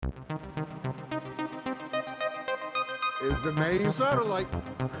is the main satellite.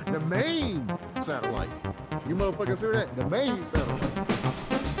 The main satellite. You motherfuckers hear that? The main satellite.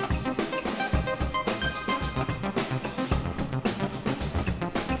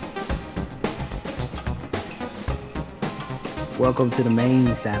 Welcome to the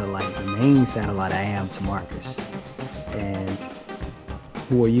main satellite. The main satellite. I am Tamarcus. And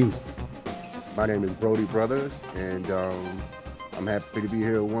who are you? My name is Brody Brother, and I'm happy to be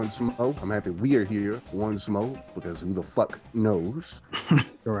here once more. I'm happy we are here once more because who the fuck knows?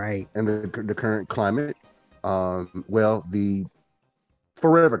 Right. And the current climate, the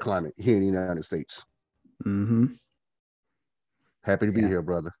forever climate here in the United States. Mm-hmm. Happy to be here,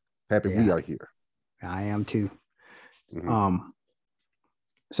 brother. Happy we are here. I am too. Mm-hmm.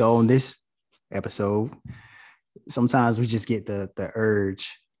 So on this episode, sometimes we just get the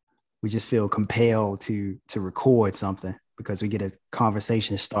urge. We just feel compelled to record something because we get a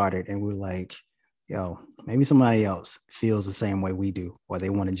conversation started and we're like, yo, maybe somebody else feels the same way we do, or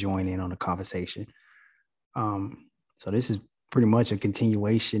they want to join in on the conversation. So this is pretty much a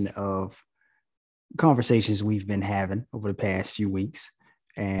continuation of conversations we've been having over the past few weeks,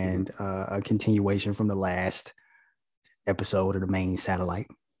 and a continuation from the last episode of the main satellite.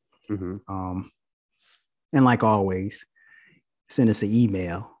 Mm-hmm. And like always, send us an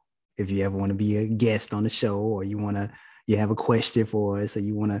email if you ever want to be a guest on the show, or you have a question for us, or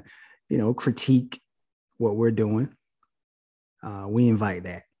you want to, critique what we're doing. We invite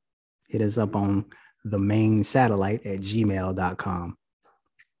that. Hit us up on the main satellite at gmail.com.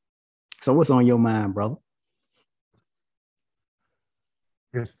 So what's on your mind, brother?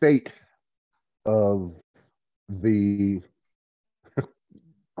 The state of the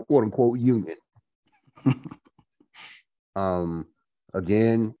quote unquote union.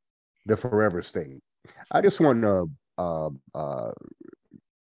 Again, the forever state. I just want to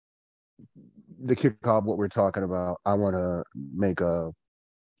kick off what we're talking about. I want to make an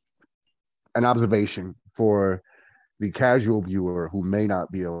observation for the casual viewer who may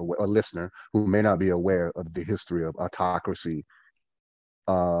not be a listener who may not be aware of the history of autocracy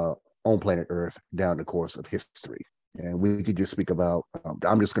on planet Earth down the course of history. And we could just speak about,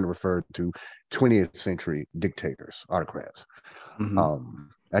 I'm just going to refer to 20th century dictators, autocrats. Mm-hmm.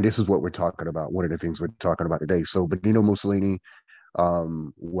 And this is what we're talking about. One of the things we're talking about today. So Benito Mussolini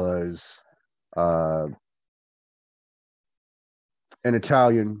was an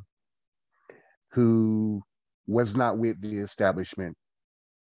Italian who was not with the establishment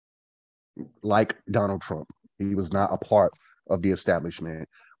like Donald Trump. He was not a part of the establishment,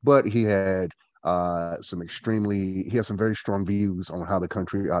 but he had some very strong views on how the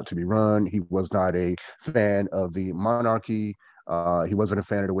country ought to be run. He was not a fan of the monarchy. He wasn't a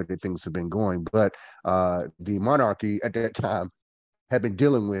fan of the way that things have been going, but the monarchy at that time had been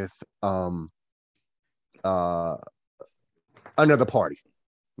dealing with another party,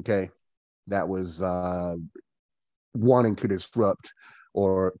 okay, that was wanting to disrupt,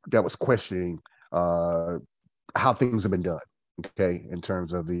 or that was questioning how things have been done, okay, in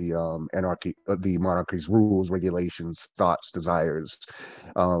terms of the the monarchy's rules, regulations, thoughts, desires,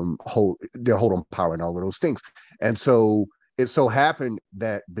 their hold on power, and all of those things. And so it so happened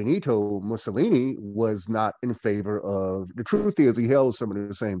that Benito Mussolini was not in favor of, the truth is he held some of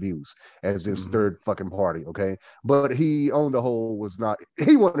the same views as this third fucking party, okay? But he on the whole was not,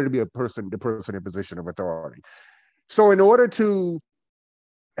 he wanted to be the person in position of authority. So in order to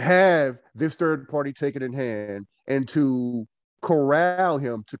have this third party taken in hand and to corral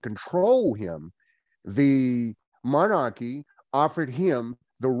him, to control him, the monarchy offered him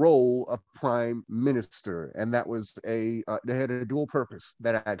the role of prime minister. And that was they had a dual purpose,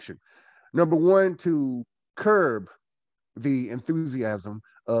 that action. Number one, to curb the enthusiasm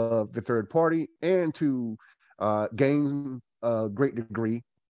of the third party and to gain a great degree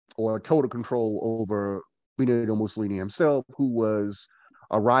or total control over Benito Mussolini himself, who was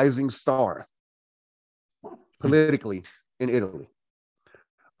a rising star politically in Italy.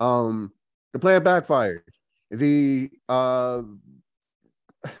 The plan backfired. The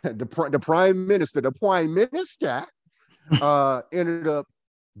prime minister ended up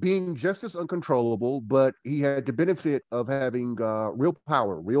being just as uncontrollable, but he had the benefit of having real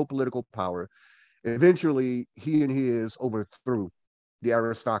power, real political power. Eventually, he and his overthrew the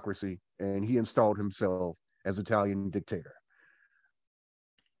aristocracy, and he installed himself as Italian dictator.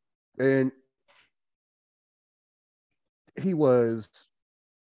 And he was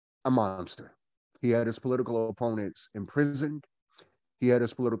a monster. He had his political opponents imprisoned. He had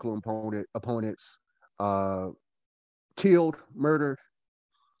his political opponents killed, murdered.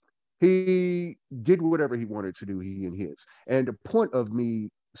 He did whatever he wanted to do, he and his. And the point of me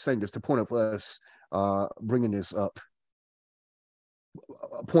saying this, the point of us bringing this up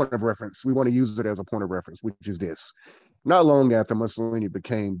a point of reference. We want to use it as a point of reference, which is this. Not long after Mussolini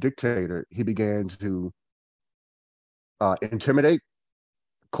became dictator, he began to intimidate,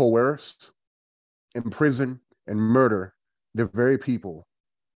 coerce, imprison, and murder the very people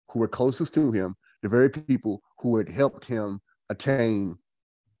who were closest to him, the very people who had helped him attain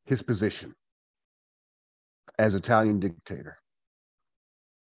his position as Italian dictator.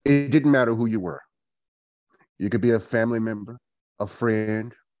 It didn't matter who you were. You could be a family member, a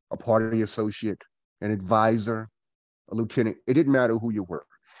friend, a party associate, an advisor, a lieutenant. It didn't matter who you were.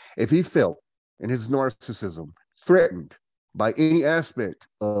 If he felt in his narcissism threatened by any aspect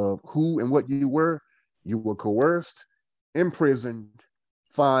of who and what you were coerced, imprisoned,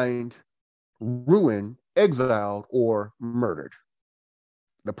 fined, ruined, exiled, or murdered.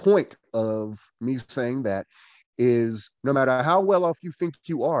 The point of me saying that is no matter how well off you think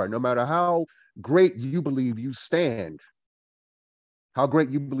you are, no matter how great you believe you stand, how great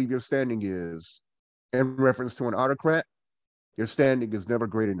you believe your standing is in reference to an autocrat, your standing is never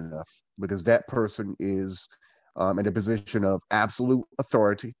great enough because that person is in a position of absolute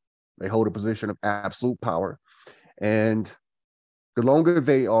authority. They hold a position of absolute power. And the longer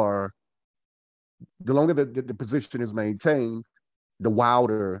they are, the longer the position is maintained, the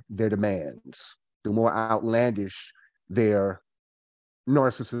wilder their demands, the more outlandish their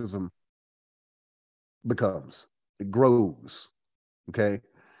narcissism becomes. It grows. Okay.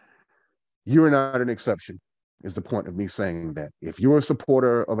 You are not an exception, is the point of me saying that. If you're a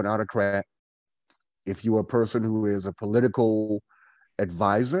supporter of an autocrat, if you're a person who is a political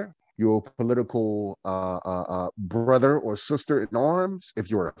advisor, you're a political brother or sister in arms,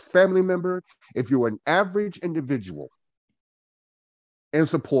 if you're a family member, if you're an average individual in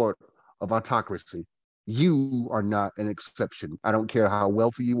support of autocracy, you are not an exception. I don't care how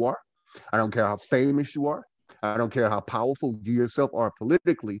wealthy you are. I don't care how famous you are. I don't care how powerful you yourself are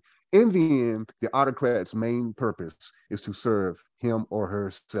politically. In the end, the autocrat's main purpose is to serve him or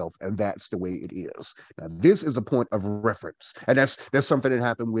herself, and that's the way it is. Now, this is a point of reference, and that's something that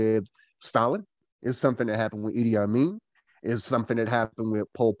happened with Stalin. It's something that happened with Idi Amin. It's something that happened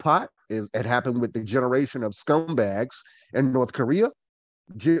with Pol Pot. It happened with the generation of scumbags in North Korea,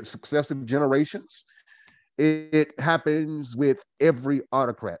 successive generations. It happens with every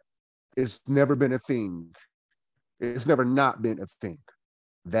autocrat. It's never been a thing. It's never not been a thing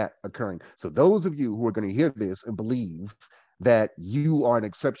that occurring. So those of you who are going to hear this and believe that you are an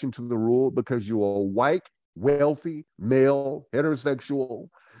exception to the rule because you are white, wealthy, male, heterosexual,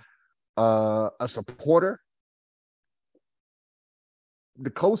 a supporter, the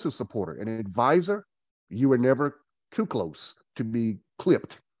closest supporter, an advisor, you were never too close to be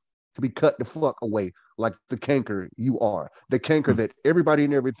clipped, to be cut the fuck away like the canker you are, the canker that everybody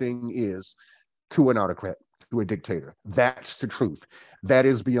and everything is to an autocrat, to a dictator. That's the truth. That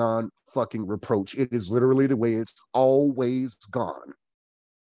is beyond fucking reproach. It is literally the way it's always gone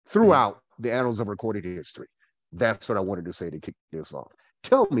throughout the annals of recorded history. That's what I wanted to say to kick this off.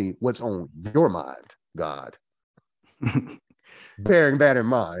 Tell me what's on your mind, God. Bearing that in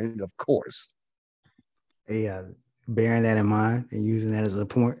mind, of course. Yeah, bearing that in mind and using that as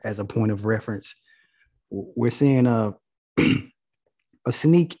a point of reference, we're seeing a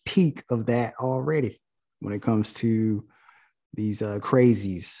sneak peek of that already when it comes to these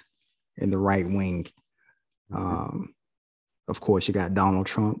crazies in the right wing. Of course, you got Donald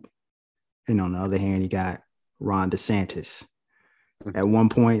Trump, and on the other hand, you got Ron DeSantis. At one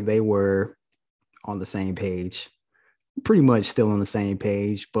point, they were on the same page, pretty much still on the same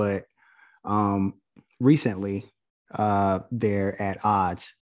page, but recently they're at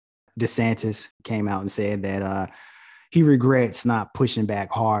odds. DeSantis came out and said that he regrets not pushing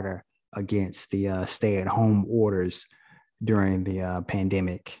back harder against the stay-at-home orders during the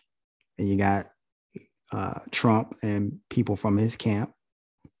pandemic. And you got Trump and people from his camp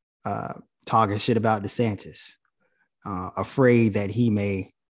talking shit about DeSantis, afraid that he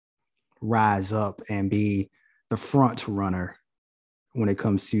may rise up and be the front runner when it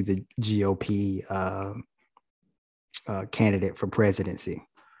comes to the GOP candidate for presidency.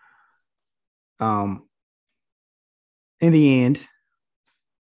 In the end,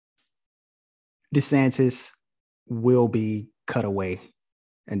 DeSantis will be cut away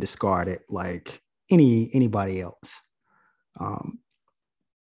and discarded like anybody else. And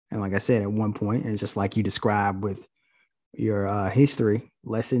like I said, at one point, and just like you described with your history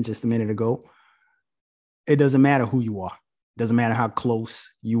lesson just a minute ago, it doesn't matter who you are. It doesn't matter how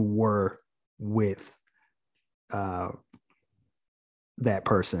close you were with that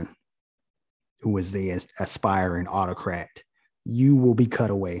person who was the aspiring autocrat. You will be cut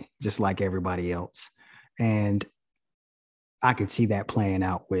away just like everybody else. And I could see that playing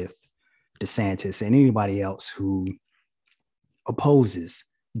out with DeSantis and anybody else who opposes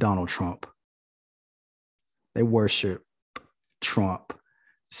Donald Trump. They worship Trump.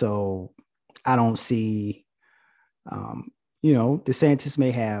 So I don't see, DeSantis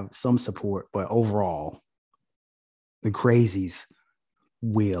may have some support, but overall, the crazies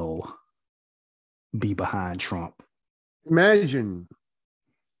will be behind Trump. Imagine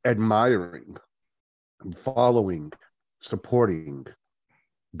admiring, following, supporting,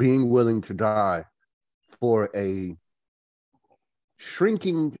 being willing to die for a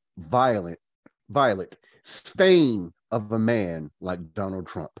shrinking violet stain of a man like Donald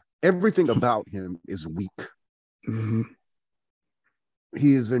Trump. Everything about him is weak. Mm-hmm.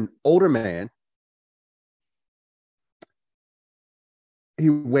 He is an older man. He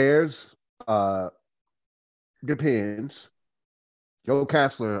wears depends. Joe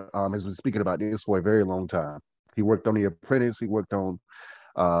Castler has been speaking about this for a very long time. He worked on The Apprentice. He worked on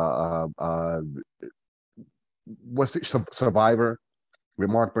what's it, Survivor with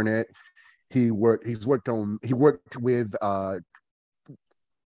Mark Burnett. He worked with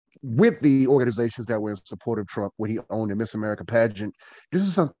the organizations that were in support of Trump when he owned the Miss America pageant. This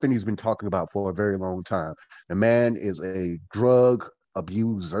is something he's been talking about for a very long time. The man is a drug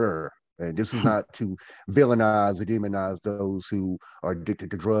abuser. And this is not to villainize or demonize those who are addicted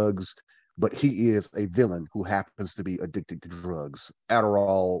to drugs, but he is a villain who happens to be addicted to drugs.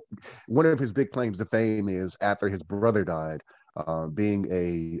 Adderall, one of his big claims to fame is after his brother died, being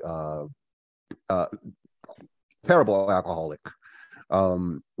a terrible alcoholic.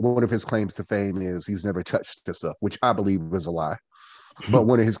 One of his claims to fame is he's never touched this stuff, which I believe is a lie. But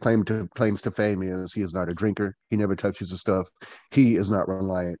one of his claims to fame is he is not a drinker. He never touches the stuff. He is not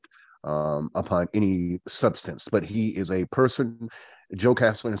reliant upon any substance, but he is a person. Joe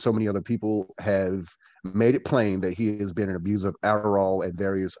Castler and so many other people have made it plain that he has been an abuser of Adderall and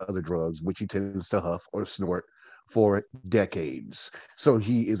various other drugs, which he tends to huff or snort for decades. So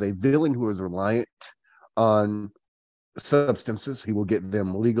he is a villain who is reliant on substances. He will get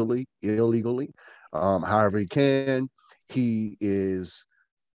them legally, illegally, however he can. He is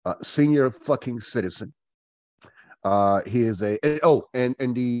a senior fucking citizen. He is and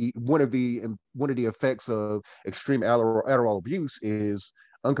the one of the effects of extreme Adderall abuse is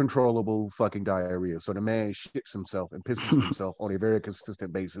uncontrollable fucking diarrhea. So the man shits himself and pisses himself on a very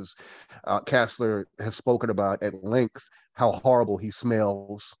consistent basis. Castler has spoken about at length how horrible he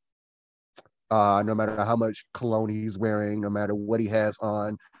smells. No matter how much cologne he's wearing, no matter what he has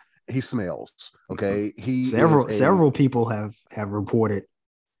on, he smells. Okay, Several people have reported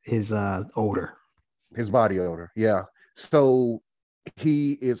his odor. His body odor, yeah. So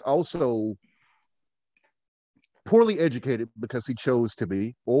he is also poorly educated because he chose to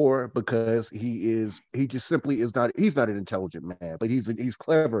be, or because he just simply is not. He's not an intelligent man, but he's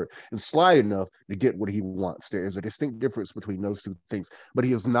clever and sly enough to get what he wants. There is a distinct difference between those two things, but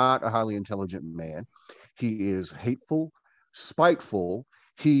he is not a highly intelligent man. He is hateful, spiteful.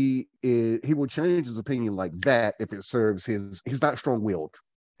 He will change his opinion like that if it serves his. He's not strong-willed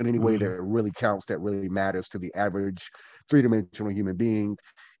in any way that really counts, that really matters to the average three-dimensional human being.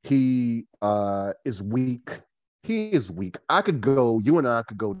 He is weak. He is weak. You and I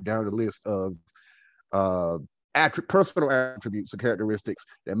could go down the list of personal attributes or characteristics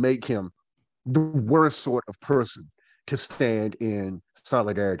that make him the worst sort of person to stand in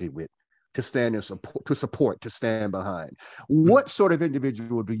solidarity with, to stand in support, to stand behind. What sort of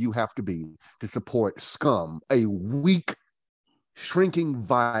individual do you have to be to support scum, a weak, shrinking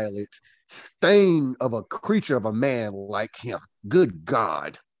violet stain of a creature of a man like him? Good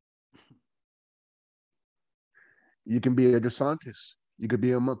God. You can be a DeSantis. You could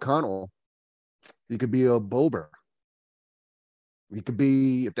be a McConnell. You could be a Bober. You could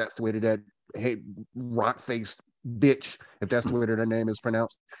be, if that's the way that rock-faced bitch, if that's the way that her name is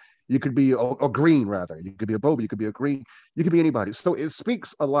pronounced. You could be a Green, rather. You could be a Bober. You could be a Green. You could be anybody. So it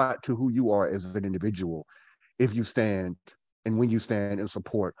speaks a lot to who you are as an individual if you stand and when you stand in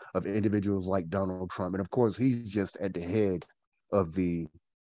support of individuals like Donald Trump. And of course, he's just at the head of the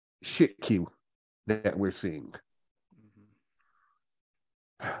shit queue that we're seeing.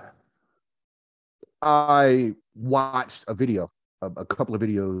 I watched a couple of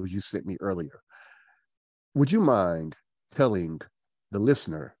videos you sent me earlier. Would you mind telling the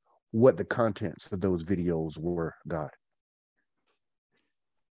listener what the contents of those videos were, God?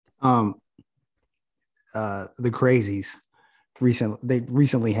 The crazies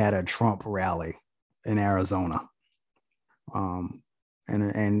recently had a Trump rally in Arizona.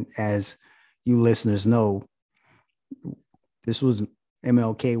 And as you listeners know, this was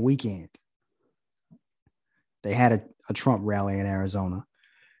MLK weekend. They had a Trump rally in Arizona.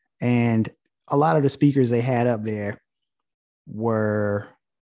 And a lot of the speakers they had up there were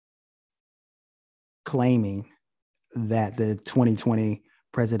claiming that the 2020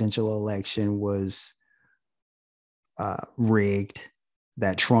 presidential election was rigged,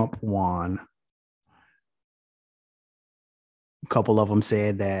 that Trump won. A couple of them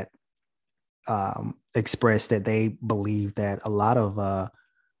said that, expressed that they believe that a lot of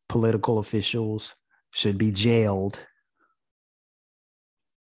political officials should be jailed.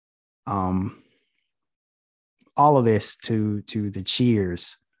 All of this to the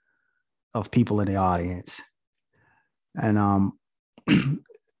cheers of people in the audience. And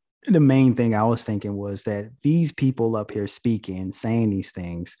the main thing I was thinking was that these people up here speaking, saying these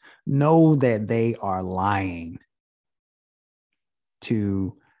things, know that they are lying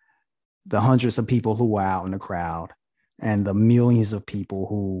to the hundreds of people who were out in the crowd and the millions of people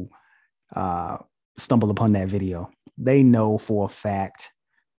who stumbled upon that video. They know for a fact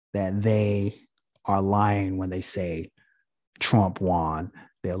that they are lying when they say Trump won,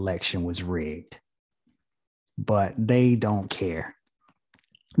 the election was rigged. But they don't care.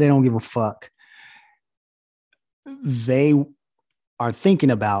 They don't give a fuck. They are thinking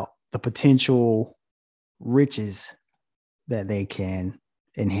about the potential riches that they can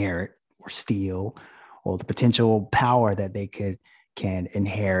inherit or steal, or the potential power that they can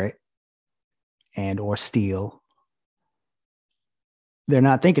inherit and or steal. They're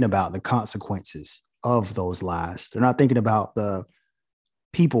not thinking about the consequences of those lies. They're not thinking about the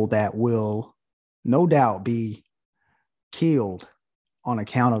people that will no doubt be killed on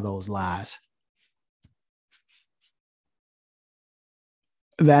account of those lies.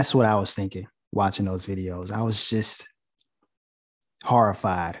 That's what I was thinking watching those videos. I was just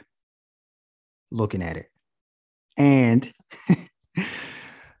horrified looking at it. And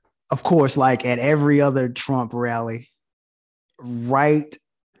of course, like at every other Trump rally, right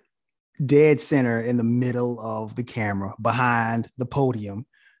dead center in the middle of the camera, behind the podium,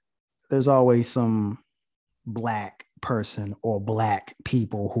 there's always some Black person or Black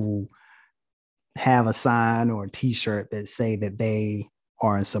people who have a sign or a t-shirt that say that they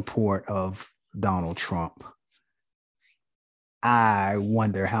are in support of Donald Trump. I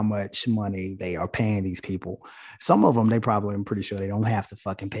wonder how much money they are paying these people. Some of them, they probably, I'm pretty sure they don't have to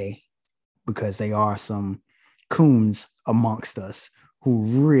fucking pay, because they are some coons amongst us who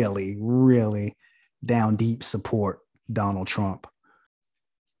really, really down deep support Donald Trump.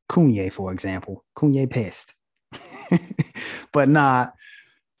 Kanye, for example. Kanye pissed. But nah,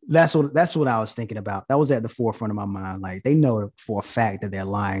 that's what I was thinking about. That was at the forefront of my mind. Like, they know for a fact that they're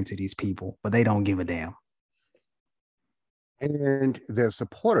lying to these people, but they don't give a damn. And their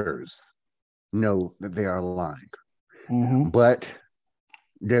supporters know that they are lying. Mm-hmm. But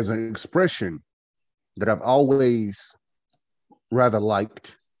there's an expression that I've always rather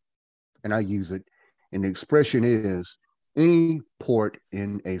liked, and I use it. And the expression is, any port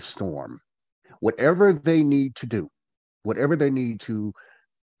in a storm. Whatever they need to do, whatever they need to,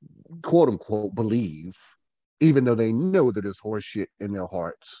 quote unquote, believe, even though they know that it's horseshit in their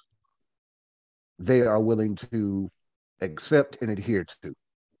hearts, they are willing to accept and adhere to.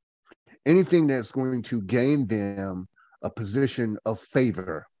 Anything that's going to gain them a position of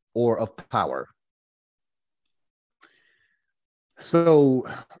favor or of power. So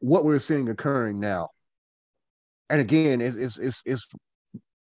what we're seeing occurring now, and again, it's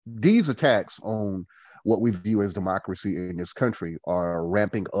these attacks on what we view as democracy in this country are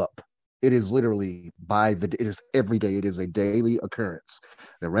ramping up. It is literally it is every day. It is a daily occurrence.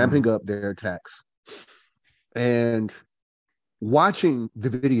 They're ramping up their attacks. And watching the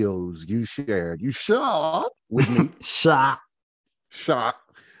videos you shared with me. Shot.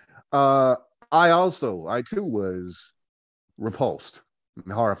 I too was repulsed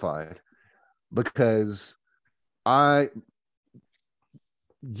and horrified, because you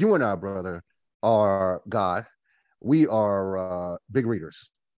and I, brother, are God. We are big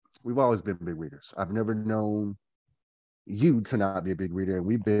readers. We've always been big readers. I've never known you to not be a big reader, and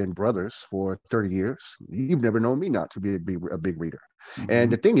we've been brothers for 30 years. You've never known me not to be a big reader. Mm-hmm.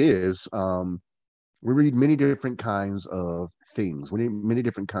 And the thing is, we read many different kinds of things, many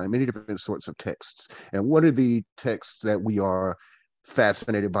different sorts of texts. And one of the texts that we are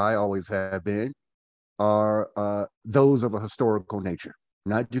fascinated by, always have been, are those of a historical nature,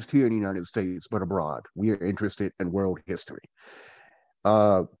 not just here in the United States, but abroad. We are interested in world history.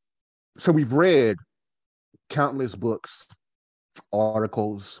 So we've read countless books,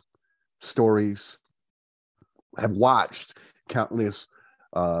 articles, stories, have watched countless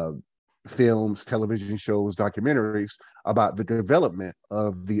films, television shows, documentaries about the development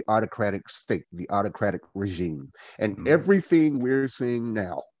of the autocratic state, the autocratic regime. And Mm-hmm. everything we're seeing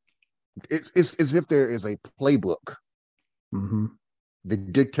now, it's as if there is a playbook, Mm-hmm. the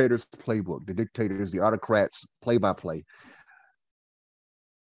dictator's playbook, the dictators, the autocrats play by play.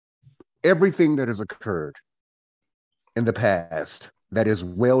 Everything that has occurred in the past that is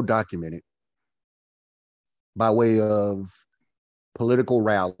well documented by way of political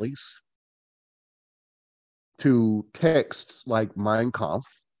rallies to texts like Mein Kampf,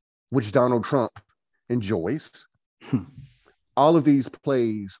 which Donald Trump enjoys. All of these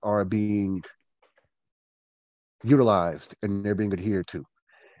plays are being utilized and they're being adhered to.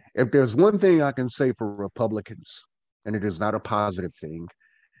 If there's one thing I can say for Republicans, and it is not a positive thing,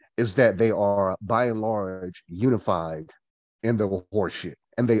 is that they are by and large unified in their horseshit,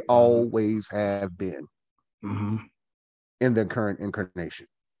 and they Mm-hmm. always have been Mm-hmm. in their current incarnation.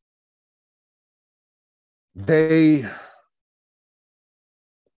 They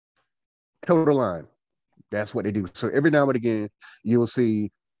toe the line. That's what they do. So every now and again, you'll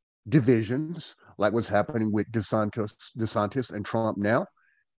see divisions like what's happening with DeSantis and Trump now,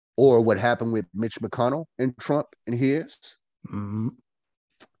 or what happened with Mitch McConnell and Trump and his. Mm-hmm.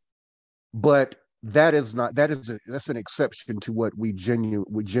 But that is not that's an exception to what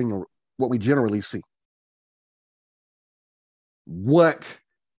what we generally see. What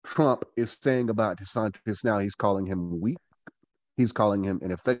Trump is saying about DeSantis now, he's calling him weak. He's calling him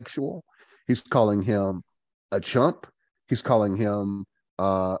ineffectual. He's calling him a chump. He's calling him,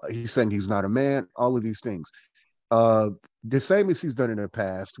 he's saying he's not a man, all of these things. The same as he's done in the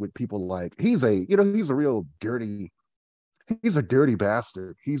past with people like, he's a real dirty, he's a dirty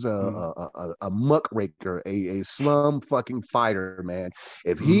bastard. He's a muckraker, a slum fucking fighter, man.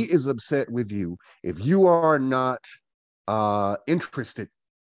 If he Mm-hmm. is upset with you, if you are not interested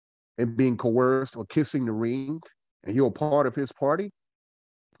in being coerced or kissing the ring, and you're a part of his party,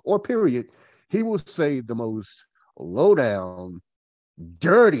 or period, he will say the most low down,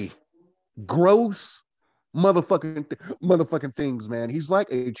 dirty, gross motherfucking things, man. He's like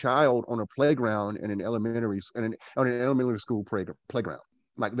a child on a playground in an on an elementary school playground.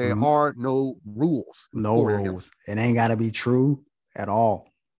 Like there Mm-hmm. are no rules No for him. rules. It ain't got to be true at all.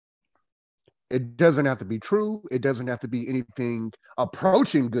 It doesn't have to be true. It doesn't have to be anything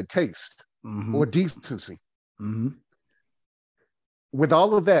approaching good taste Mm-hmm. or decency. Mm-hmm. With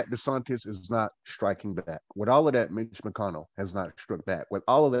all of that, DeSantis is not striking back. With all of that, Mitch McConnell has not struck back. With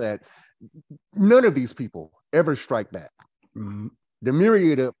all of that, none of these people ever strike back. Mm-hmm. The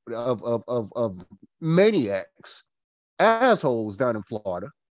myriad of maniacs, assholes down in Florida,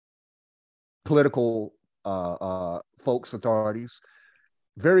 political folks, authorities,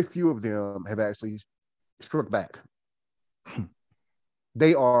 very few of them have actually struck back.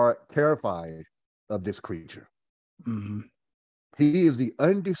 They are terrified of this creature. Mm-hmm. He is the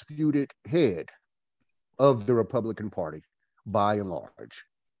undisputed head of the Republican Party by and large.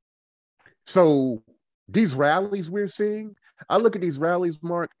 So these rallies we're seeing, I look at these rallies,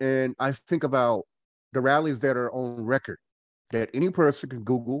 Mark, and I think about the rallies that are on record that any person can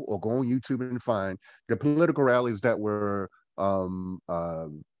Google or go on YouTube and find the political rallies that were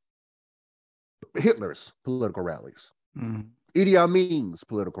Hitler's political rallies, Mm-hmm. Idi Amin's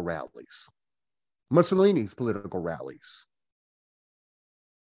political rallies, Mussolini's political rallies,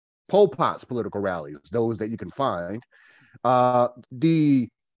 Pol Pot's political rallies, those that you can find. The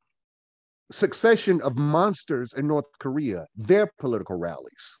succession of monsters in North Korea, their political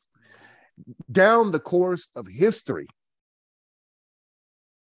rallies. Down the course of history,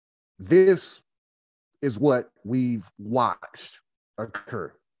 this is what we've watched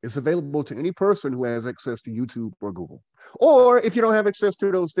occur. It's available to any person who has access to YouTube or Google. Or if you don't have access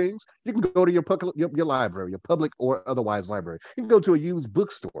to those things, you can go to your library, your public or otherwise library. You can go to a used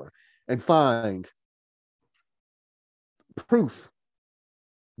bookstore and find proof,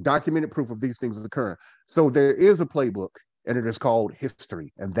 documented proof of these things occurring. So there is a playbook, and it is called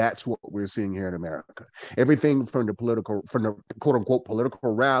history, and that's what we're seeing here in America. Everything from the quote unquote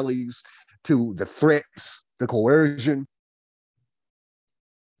political rallies to the threats, the coercion,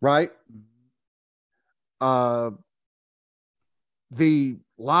 right? Uh, the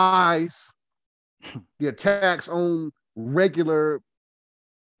lies, the attacks on regular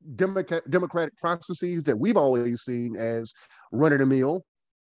democratic processes that we've always seen as run of the mill,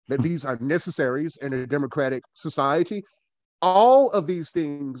 that these are necessaries in a democratic society. All of these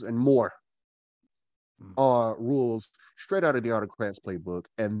things and more are rules straight out of the autocrats playbook,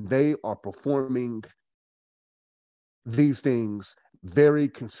 and they are performing these things very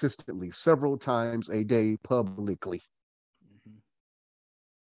consistently, several times a day publicly.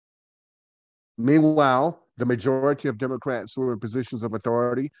 Meanwhile, the majority of Democrats who are in positions of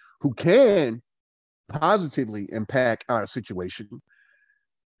authority who can positively impact our situation,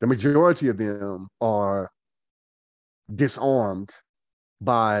 the majority of them are disarmed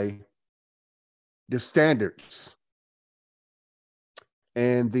by the standards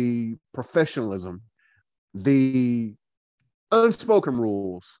and the professionalism, the unspoken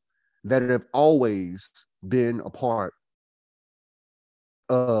rules that have always been a part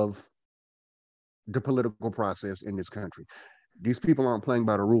of the political process in this country. These people aren't playing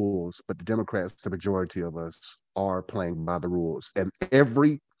by the rules, but the Democrats, the majority of us, are playing by the rules. And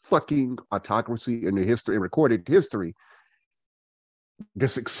every fucking autocracy in the history, in recorded history, the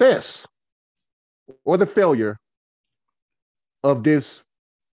success or the failure of this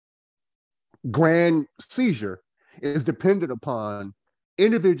grand seizure is dependent upon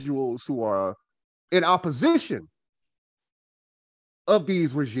individuals who are in opposition of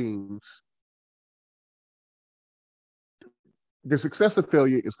these regimes. The success or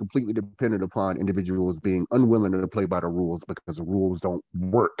failure is completely dependent upon individuals being unwilling to play by the rules, because the rules don't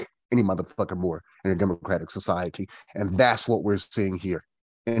work any motherfucking more in a democratic society. And that's what we're seeing here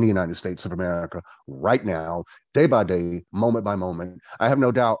in the United States of America right now, day by day, moment by moment. I have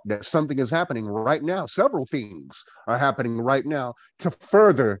no doubt that something is happening right now. Several things are happening right now to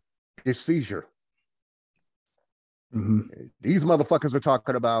further this seizure. Mm-hmm. These motherfuckers are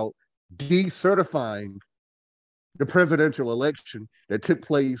talking about decertifying the presidential election that took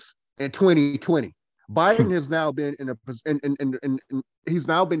place in 2020. Biden has now been he's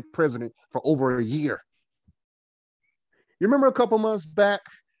now been president for over a year. You remember a couple months back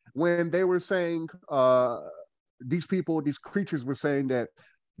when they were saying, these creatures were saying that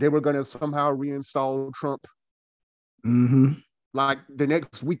they were going to somehow reinstall Trump? Mm-hmm. Like by the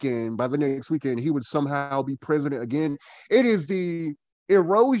next weekend, he would somehow be president again. It is the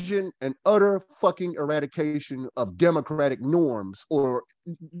erosion and utter fucking eradication of democratic norms, or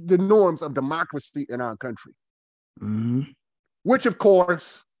the norms of democracy in our country. Mm-hmm. Which, of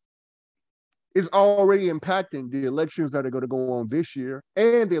course, is already impacting the elections that are going to go on this year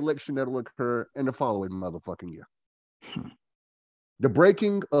and the election that will occur in the following motherfucking year. The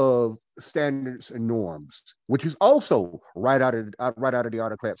breaking of standards and norms, which is also right out of the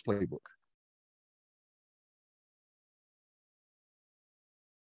autocrats' playbook.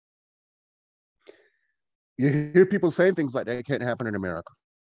 You hear people saying things like that can't happen in America.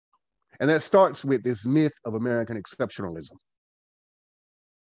 And that starts with this myth of American exceptionalism.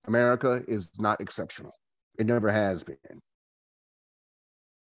 America is not exceptional. It never has been.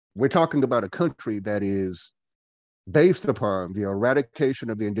 We're talking about a country that is based upon the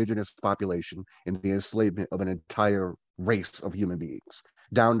eradication of the indigenous population and the enslavement of an entire race of human beings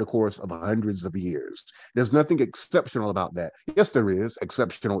down the course of hundreds of years. There's nothing exceptional about that. Yes, there is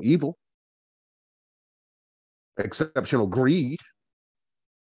exceptional evil, exceptional greed,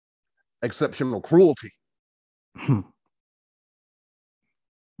 exceptional cruelty.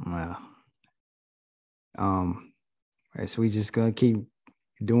 Well, so we just gonna keep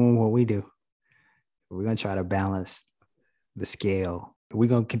doing what we do. We're gonna try to balance the scale. We're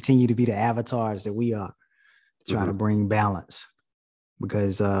gonna continue to be the avatars that we are, trying to bring balance,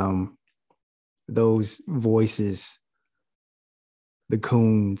 because those voices, the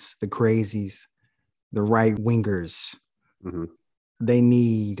coons, the crazies, the right wingers, they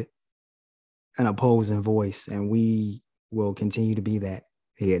need an opposing voice, and we will continue to be that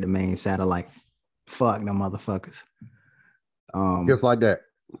here at the main satellite. Fuck no motherfuckers. Just like that.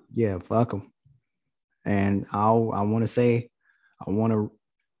 Yeah, fuck them. And I want to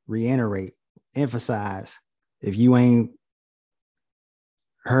reiterate, emphasize, if you ain't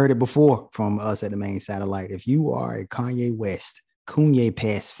heard it before from us at the main satellite, if you are a Kanye West, Kanye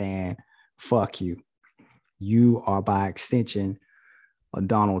Pass fan, fuck you. You are by extension a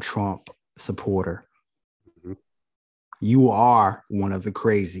Donald Trump supporter. You are one of the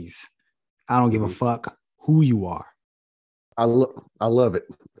crazies. I don't give a fuck who you are. I love it.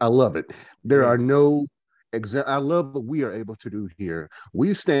 I love it. There are no I love what we are able to do here.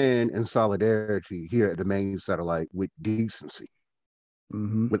 We stand in solidarity here at the main satellite with decency,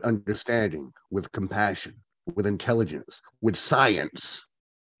 with understanding, with compassion, with intelligence, with science,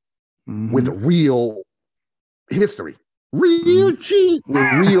 with real history. Real cheap.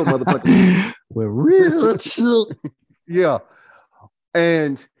 With real motherfuckers. With real cheap. Yeah.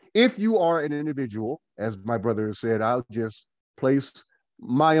 And if you are an individual, as my brother said, I'll just place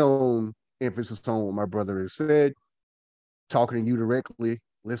my own emphasis on what my brother has said, talking to you directly,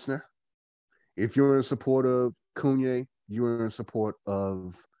 listener. If you're in support of Kanye, you're in support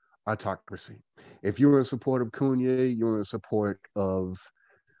of autocracy. If you're in support of Kanye, you're in support of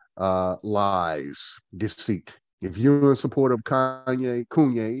lies, deceit. If you're in support of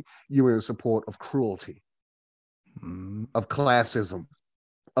Kanye, you're in support of cruelty, of classism,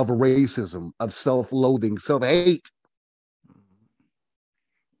 of racism, of self-loathing, self-hate.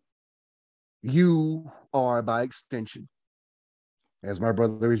 You are, by extension, as my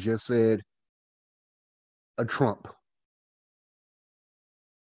brother has just said, a Trump.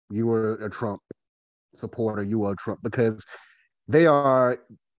 You are a Trump supporter. You are a Trump because they are,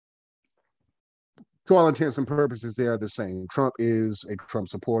 to all intents and purposes, they are the same. Trump is a Trump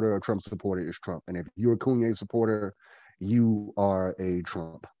supporter. A Trump supporter is Trump. And if you're a Kanye supporter, you are a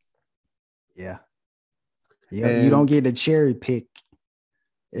Trump. Yeah. Yeah. You don't get to cherry pick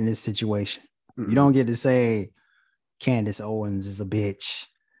in this situation. You don't get to say Candace Owens is a bitch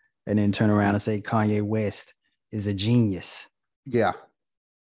and then turn around and say Kanye West is a genius. Yeah.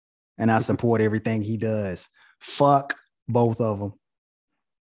 And I support everything he does. Fuck both of them.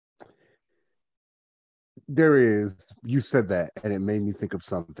 There is, you said that, and it made me think of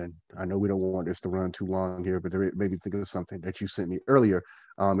something. I know we don't want this to run too long here, but it made me think of something that you sent me earlier.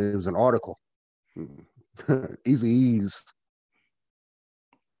 It was an article. Eazy-E's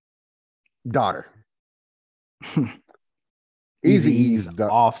daughter. Eazy-E's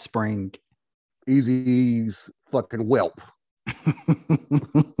offspring. Eazy-E's fucking whelp.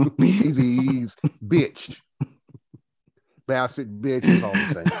 Eazy-E's bitch. Bastard bitch is all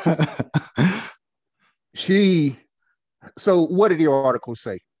the same. So what did the article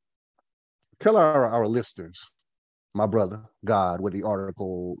say? Tell our listeners, my brother, God, what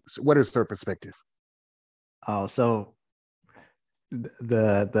is their perspective? Oh, so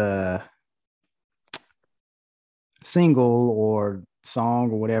the single or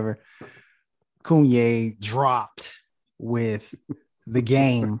song or whatever Kanye dropped with the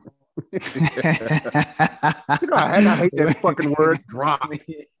game. I hate that fucking word, drop.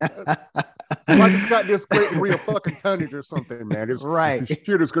 Like it's got this great real fucking tonnage or something, man. It's right. This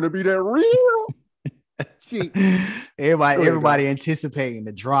shit is gonna be that real cheap. Everybody anticipating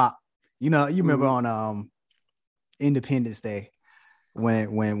the drop. You remember on Independence Day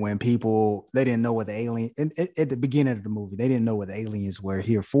when people, they didn't know what the alien at the beginning of the movie, they didn't know what the aliens were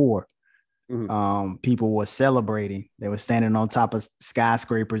here for. People were celebrating. They were standing on top of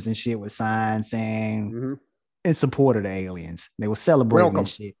skyscrapers and shit with signs saying in support of the aliens. They were celebrating and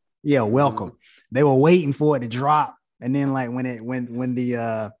shit. Yeah, welcome. They were waiting for it to drop, and then like when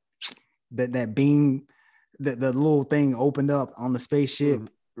the that beam, the little thing opened up on the spaceship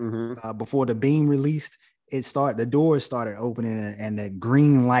before the beam released, the doors started opening and the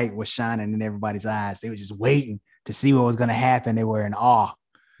green light was shining in everybody's eyes. They were just waiting to see what was going to happen. They were in awe.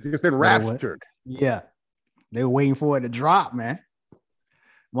 Just enraptured. Yeah. They were waiting for it to drop, man.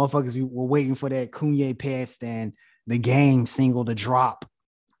 Motherfuckers were waiting for that Kanye Pest and the game single to drop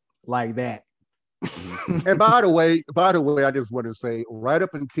like that. And by the way, I just want to say, right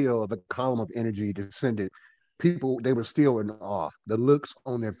up until the column of energy descended, people, they were still in awe. The looks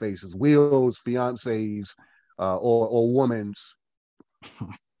on their faces, Will's fiance's or woman's,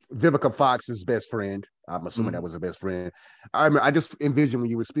 Vivica Fox's best friend. I'm assuming that was her best friend. I just envision when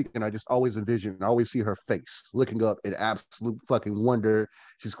you were speaking, I always see her face looking up in absolute fucking wonder.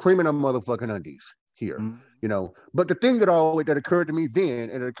 She's creaming her motherfucking undies here, But the thing that occurred to me then,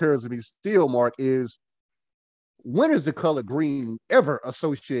 and it occurs to me still, Mark, is when is the color green ever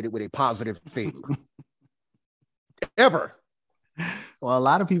associated with a positive thing? Ever? Well, a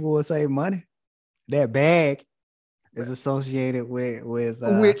lot of people will say money. That bag is associated with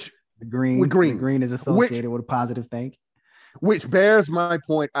which the green. With green. The green is associated with a positive thing. Which bears my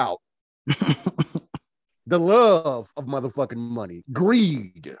point out. The love of motherfucking money,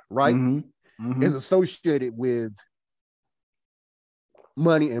 greed, right, is associated with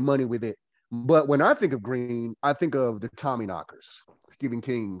money and money with it. But when I think of green, I think of the Tommyknockers, Stephen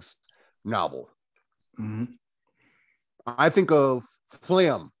King's novel. I think of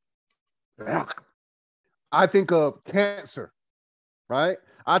phlegm. I think of cancer, right?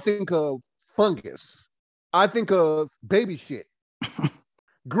 I think of fungus. I think of baby shit.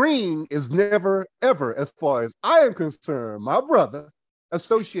 Green is never, ever, as far as I am concerned, my brother,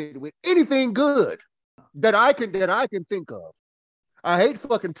 associated with anything good that I can think of. I hate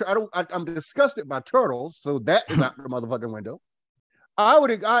fucking. I'm disgusted by turtles, so that is out the motherfucking window.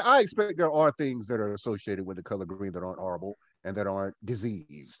 I expect there are things that are associated with the color green that aren't horrible and that aren't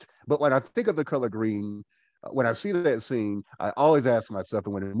diseased. But when I think of the color green, when I see that scene, I always ask myself,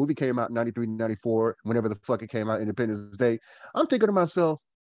 and when the movie came out in 93, 94, whenever the fuck it came out, Independence Day, I'm thinking to myself,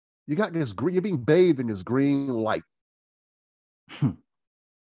 you got this green, you're being bathed in this green light.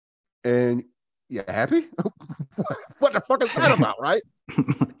 And you're happy? What the fuck is that about, right?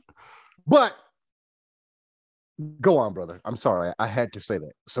 But go on, brother. I'm sorry. I had to say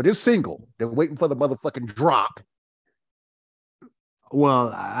that. So this single, they're waiting for the motherfucking drop.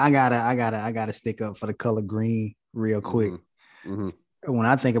 Well, I gotta stick up for the color green real quick. Mm-hmm. When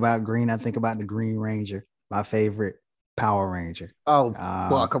I think about green, I think about the Green Ranger, my favorite Power Ranger. Oh,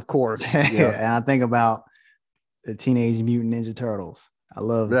 fuck, of course. Yeah. And I think about the Teenage Mutant Ninja Turtles. I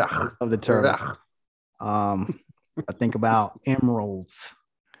love the turtles. I think about emeralds.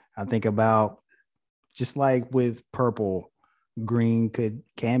 I think about, just like with purple, green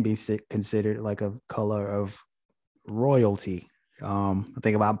can be considered like a color of royalty. I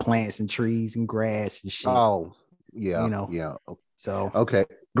think about plants and trees and grass and shit. Oh, yeah, you know. yeah. So okay,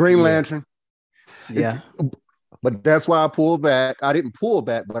 Green Lantern. Yeah. But that's why I pulled back. I didn't pull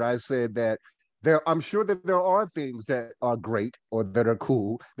back, but I said that I'm sure that there are things that are great or that are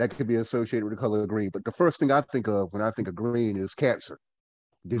cool that could be associated with the color of green. But the first thing I think of when I think of green is cancer,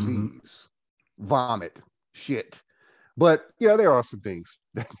 disease, vomit, shit. But yeah, there are some things.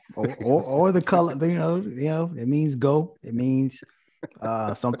 or the color, it means go. It means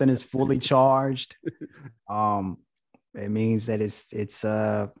something is fully charged. It means that it's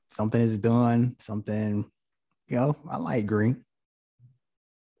something is done. Something, I like green.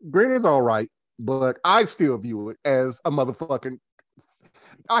 Green is all right, but I still view it as a motherfucking.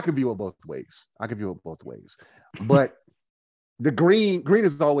 I can view it both ways. But the green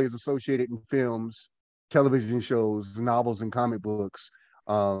is always associated in films, television shows, novels, and comic books.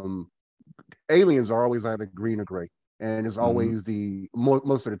 Aliens are always either green or gray, and it's always the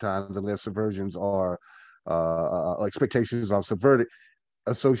most of the times, unless subversions are expectations are subverted,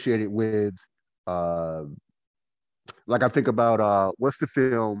 associated with like I think about what's the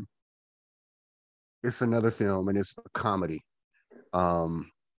film? It's another film, and it's a comedy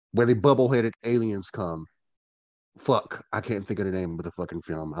where the bubble-headed aliens come. Fuck, I can't think of the name of the fucking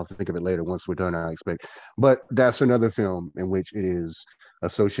film. I'll think of it later once we're done, I expect. But that's another film in which it is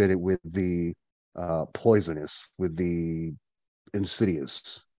associated with the poisonous, with the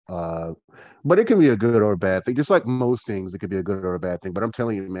insidious. But it can be a good or a bad thing. Just like most things, it could be a good or a bad thing. But I'm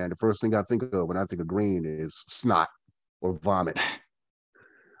telling you, man, the first thing I think of when I think of green is snot or vomit.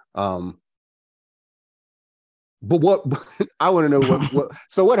 But what I want to know what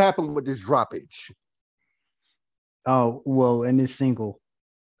so what happened with this droppage? Oh, well, in this single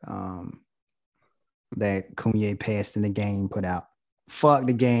that Kanye passed in the game put out, fuck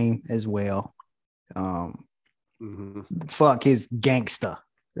the game as well. Fuck his gangster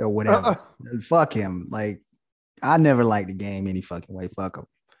or whatever. Fuck him. Like, I never liked the game any fucking way. Fuck him.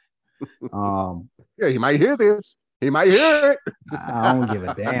 Yeah, he might hear this. He might hear it. I don't give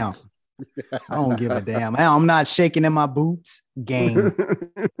a damn. I don't give a damn. I'm not shaking in my boots. Game.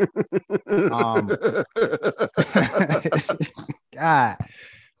 God,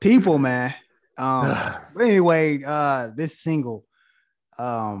 people, man. But anyway, this single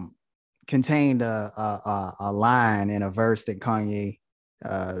contained a line in a verse that Kanye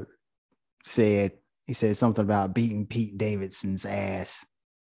said. He said something about beating Pete Davidson's ass.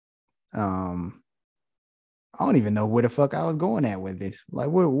 I don't even know where the fuck I was going at with this. Like,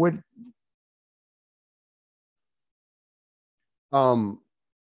 what?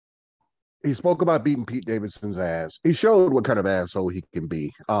 He spoke about beating Pete Davidson's ass. He showed what kind of asshole he can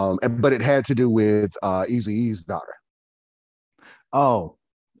be. But it had to do with Eazy-E's daughter. Oh,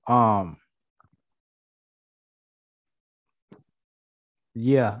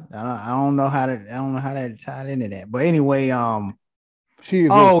 yeah. I don't know how to tie it into that. But anyway, she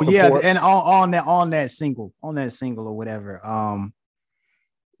is and on that single or whatever,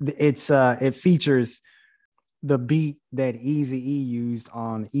 it features the beat that Eazy-E used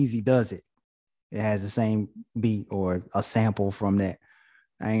on Easy Does It. It has the same beat or a sample from that.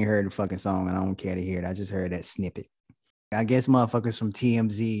 I ain't heard the fucking song and I don't care to hear it. I just heard that snippet. I guess motherfuckers from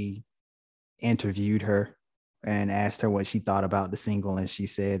TMZ interviewed her and asked her what she thought about the single, and she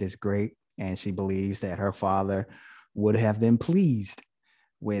said it's great, and she believes that her father would have been pleased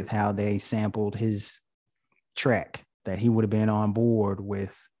with how they sampled his track, that he would have been on board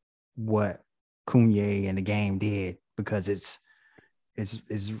with what Kanye and the game did, because it's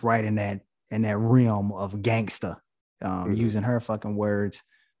right in that realm of gangsta. Using her fucking words,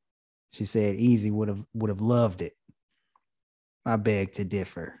 she said Easy would have loved it. I beg to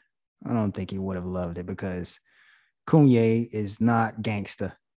differ. I don't think he would have loved it, because Kanye is not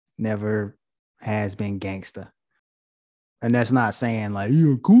gangsta, never has been gangsta. And that's not saying like,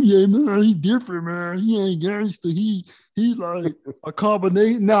 Kanye, man, he different, man. He ain't gangster. He like a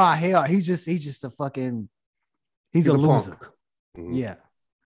combination. Nah, hell, he's just a fucking, he's a loser. Yeah.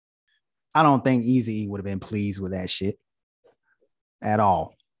 I don't think Eazy would have been pleased with that shit at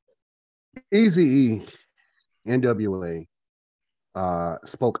all. Eazy-E, NWA,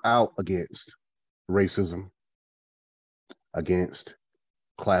 spoke out against racism, against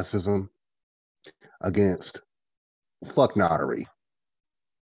classism, against fucknottery.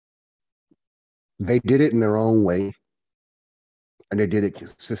 They did it in their own way, and they did it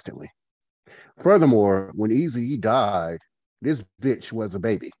consistently. Furthermore, when Eazy died, this bitch was a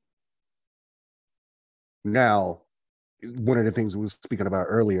baby. Now, one of the things we were speaking about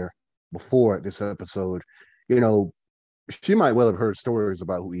earlier before this episode, you know, she might well have heard stories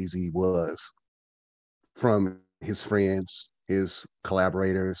about who Eazy was from his friends, his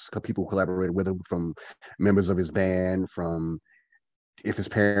collaborators, people who collaborated with him, from members of his band, from if his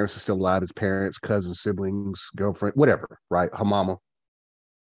parents are still alive, his parents, cousins, siblings, girlfriend, whatever, right? Her mama,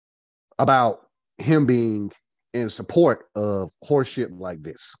 about him being in support of horseshit like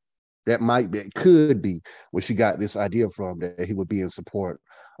this. That might be, it could be where she got this idea from, that he would be in support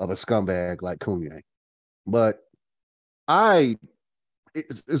of a scumbag like Kanye. But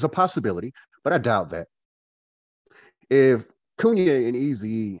it's a possibility, but I doubt that. If Kanye and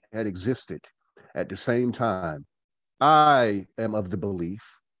Eazy had existed at the same time, I am of the belief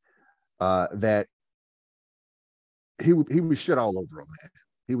that he was shit all over him, man.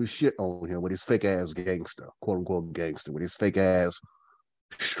 He was shit on him with his fake ass gangster, quote unquote gangster, with his fake ass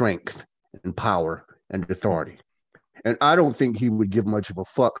strength and power and authority. And I don't think he would give much of a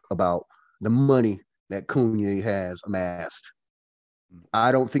fuck about the money that Kanye has amassed.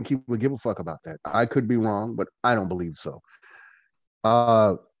 I don't think he would give a fuck about that. I could be wrong, but I don't believe so.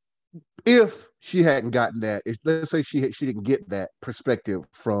 If she hadn't gotten that, let's say she didn't get that perspective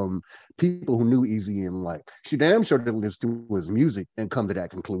from people who knew Eazy in life, she damn sure didn't listen to his music and come to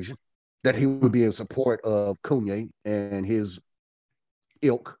that conclusion that he would be in support of Kanye and his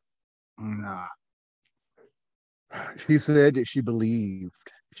ilk. Nah. She said that she believes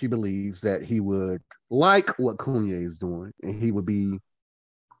that he would like what Kanye is doing and he would be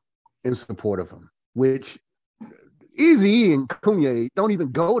in support of him, which Eazy and Kanye don't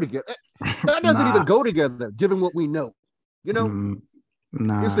even go together. That doesn't even go together, given what we know. You know,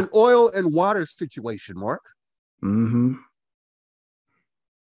 it's an oil and water situation, Mark. Mm-hmm.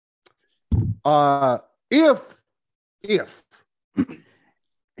 If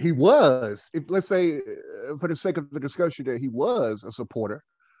he was, if let's say, for the sake of the discussion, that he was a supporter,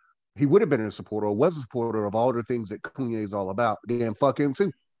 he would have been a supporter or was a supporter of all the things that Kanye is all about, then fuck him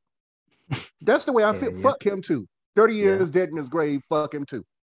too. That's the way I feel. Yeah. Fuck him too. 30 years dead in his grave, fuck him too.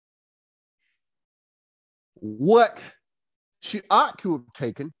 What she ought to have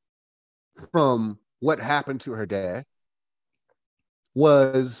taken from what happened to her dad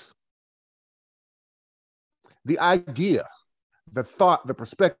was the idea, the thought, the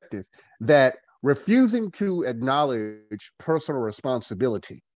perspective that refusing to acknowledge personal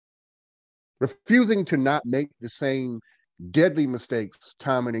responsibility, refusing to not make the same deadly mistakes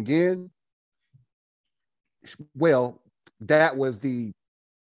time and again, well, that's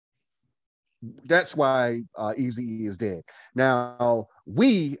why Eazy is dead. Now,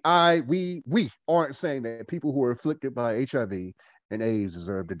 we aren't saying that people who are afflicted by HIV and AIDS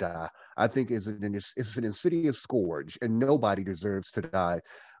deserve to die. I think it's an insidious scourge, and nobody deserves to die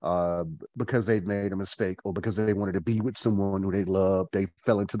because they've made a mistake or because they wanted to be with someone who they love. They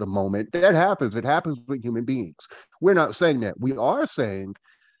fell into the moment. That happens. It happens with human beings. We're not saying that. We are saying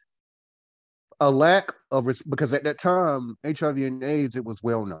a lack of, because at that time, HIV and AIDS, it was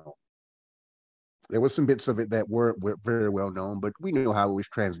well known. There were some bits of it that were very well known, but we knew how it was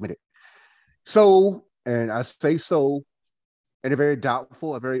transmitted. So, and I say so in a very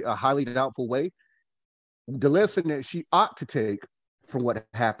doubtful, a highly doubtful way, the lesson that she ought to take from what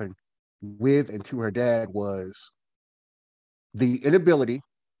happened with and to her dad was the inability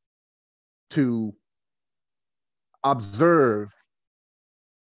to observe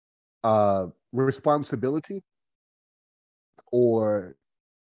responsibility or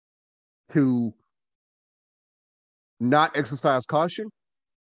to not exercise caution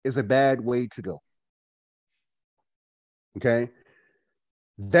is a bad way to go. Okay.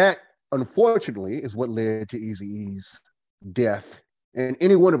 That, unfortunately, is what led to Eazy-E's death. And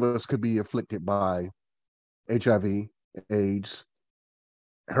any one of us could be afflicted by HIV, AIDS,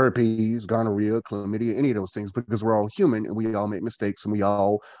 herpes, gonorrhea, chlamydia, any of those things, because we're all human and we all make mistakes and we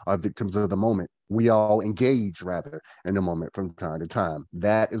all are victims of the moment. We all engage, rather, in the moment from time to time.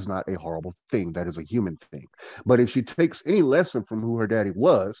 That is not a horrible thing. That is a human thing. But if she takes any lesson from who her daddy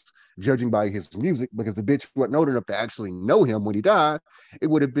was, judging by his music, because the bitch wasn't old enough to actually know him when he died, it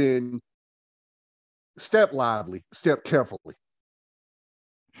would have been step lively, step carefully.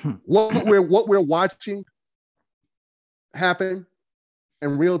 What we're watching happen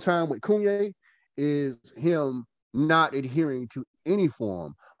in real time with Kanye is him not adhering to any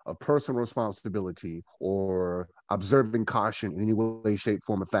form of personal responsibility or observing caution in any way, shape,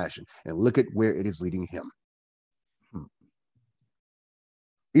 form, or fashion. And look at where it is leading him.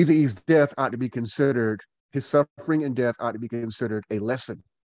 Eazy-E's death ought to be considered, his suffering and death ought to be considered a lesson.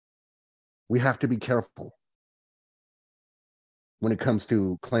 We have to be careful when it comes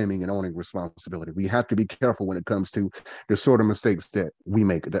to claiming and owning responsibility. We have to be careful when it comes to the sort of mistakes that we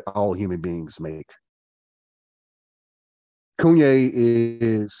make, that all human beings make. Kanye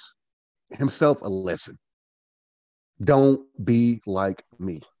is himself a lesson. Don't be like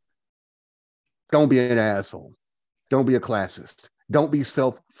me. Don't be an asshole. Don't be a classist. Don't be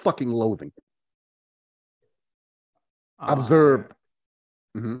self-fucking loathing. Observe.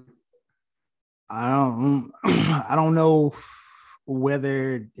 Mm-hmm. I don't know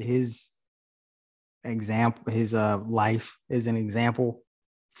whether his example, his life is an example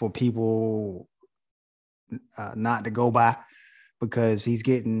for people not to go by, because he's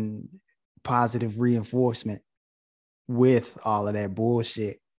getting positive reinforcement with all of that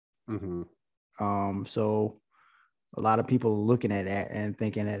bullshit. Mm-hmm. So a lot of people are looking at that and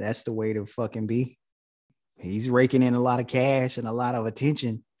thinking that that's the way to fucking be. He's raking in a lot of cash and a lot of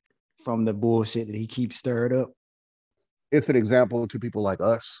attention from the bullshit that he keeps stirred up. It's an example to people like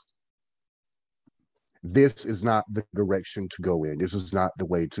us. This is not the direction to go in. This is not the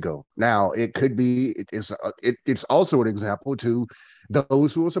way to go. Now, it could be, it's also an example to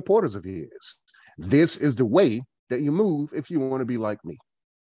those who are supporters of his. This is the way that you move if you want to be like me.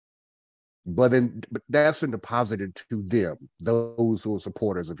 But that's in the positive to them, those who are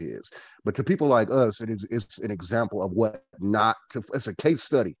supporters of his. But to people like us, it's an example of what not to, it's a case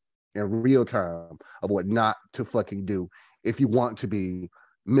study in real time of what not to fucking do if you want to be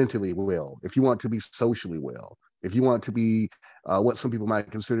mentally well, if you want to be socially well, if you want to be what some people might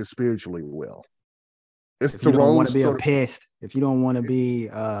consider spiritually well. It's if the you don't wrong want to be a sort of, pest, if you don't want to be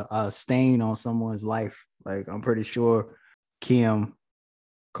a stain on someone's life, like I'm pretty sure Kim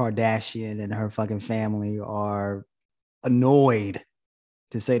Kardashian and her fucking family are annoyed,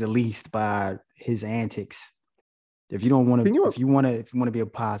 to say the least, by his antics. If you don't want to, if you want to be a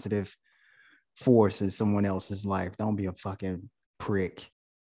positive force in someone else's life, don't be a fucking prick.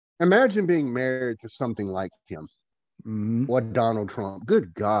 imagine being married to something like him. Mm-hmm. Or Donald Trump.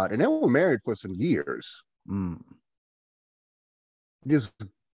 Good God. And they were married for some years. Just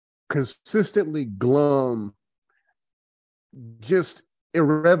consistently glum, just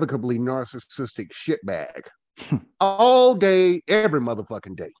irrevocably narcissistic shitbag. All day, every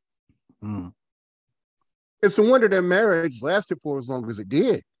motherfucking day. It's a wonder their marriage lasted for as long as it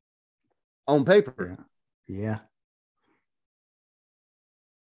did on paper. Yeah.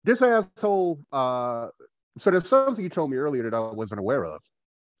 This asshole, so there's something you told me earlier that I wasn't aware of.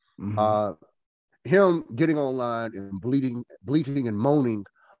 Him getting online and bleating and moaning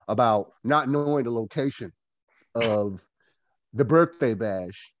about not knowing the location of the birthday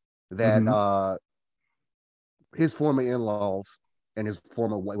bash that his former in-laws and his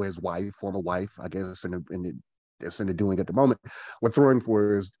former wife, I guess, that's in the doing at the moment, were throwing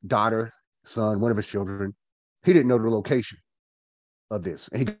for his daughter, son, one of his children. He didn't know the location of this.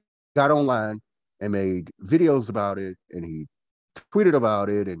 And he got online and made videos about it, and he tweeted about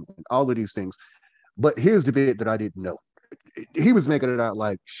it, and all of these things. But here's the bit that I didn't know. He was making it out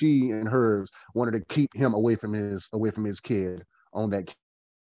like she and hers wanted to keep him away from his kid on that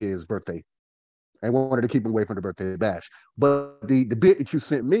kid's birthday, and wanted to keep him away from the birthday bash. But the bit that you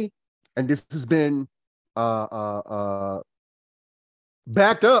sent me, and this has been backed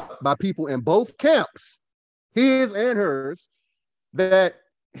up by people in both camps, his and hers, that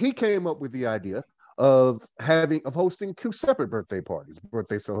he came up with the idea of hosting two separate birthday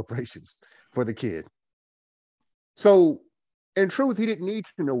celebrations for the kid. So in truth, he didn't need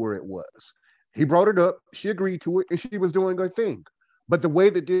to know where it was. He brought it up, she agreed to it, and she was doing her thing. But the way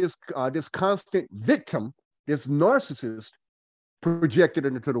that this constant victim, this narcissist, projected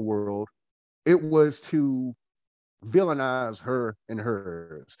it into the world, it was to villainize her and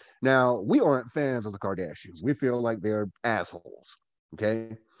hers. Now, we aren't fans of the Kardashians. We feel like they're assholes,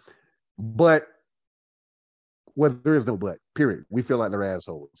 okay? But, well, there is no but, period. We feel like they're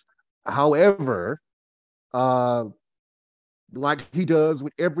assholes. However, like he does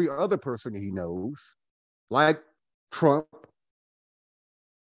with every other person he knows, like Trump,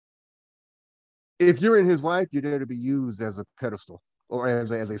 if you're in his life, you're there to be used as a pedestal or as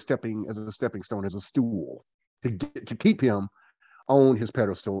a stepping stone, as a stool to keep him on his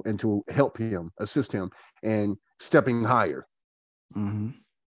pedestal and to help him, assist him in stepping higher.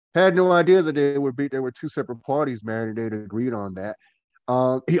 Had no idea that there were two separate parties married and they'd agreed on that.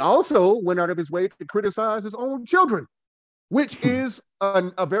 He also went out of his way to criticize his own children, which is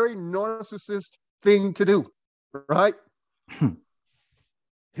a very narcissist thing to do, right?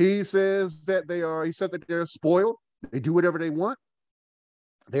 He says that he said that they're spoiled. They do whatever they want.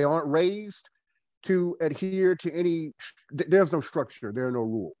 They aren't raised to adhere to there's no structure. There are no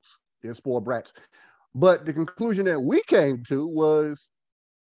rules. They're spoiled brats. But the conclusion that we came to was,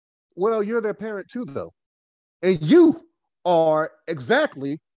 well, you're their parent too, though. And you are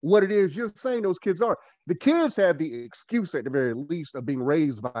exactly what it is you're saying those kids are. The kids have the excuse, at the very least, of being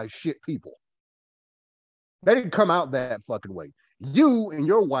raised by shit people. They didn't come out that fucking way. You and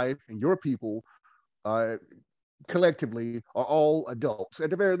your wife and your people collectively are all adults. At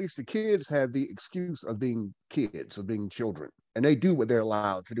the very least, the kids have the excuse of being kids, of being children. And they do what they're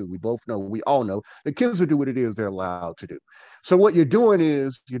allowed to do. We all know the kids will do what it is they're allowed to do. So what you're doing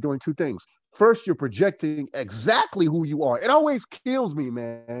is you're doing two things. First, you're projecting exactly who you are. It always kills me,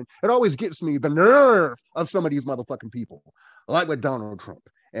 man. It always gets me, the nerve of some of these motherfucking people, like with Donald Trump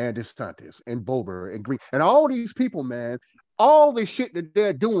and DeSantis and Bober and Green and all these people, man. All the shit that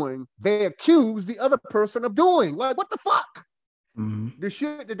they're doing, they accuse the other person of doing. Like, what the fuck? Mm-hmm. The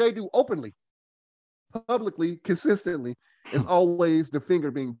shit that they do openly, publicly, consistently, is always the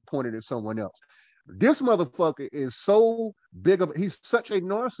finger being pointed at someone else. This motherfucker is so he's such a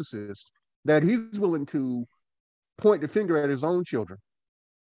narcissist that he's willing to point the finger at his own children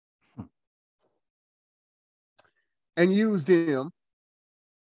and use them,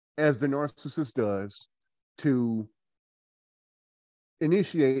 as the narcissist does, to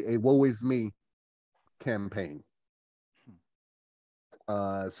initiate a woe is me campaign.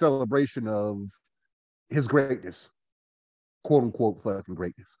 Celebration of his greatness, quote unquote fucking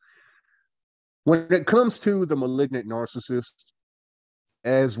greatness. When it comes to the malignant narcissist,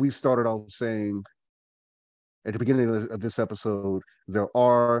 as we started off saying at the beginning of this episode, there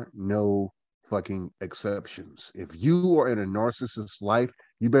are no fucking exceptions. If you are in a narcissist's life,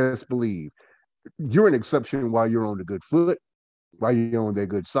 you best believe you're an exception while you're on the good foot, while you're on their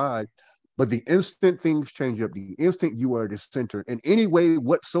good side. But the instant things change up, the instant you are the center in any way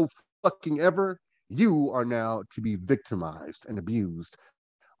whatsoever, you are now to be victimized and abused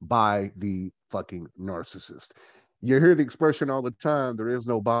by the fucking narcissist. You hear the expression all the time, there is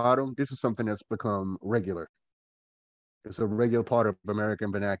no bottom. This is something that's become regular. It's a regular part of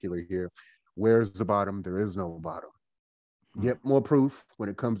American vernacular here. Where's the bottom? There is no bottom. Yet more proof when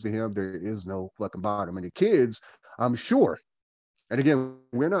it comes to him, there is no fucking bottom. And the kids, I'm sure, and again,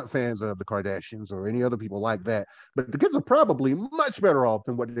 we're not fans of the Kardashians or any other people like that, but the kids are probably much better off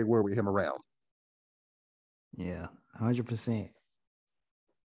than what they were with him around. Yeah, 100%.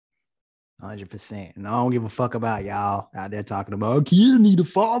 100%. And I don't give a fuck about y'all out there talking about kids need a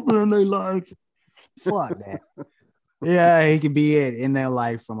father in their life. Fuck that. Yeah, he could be in their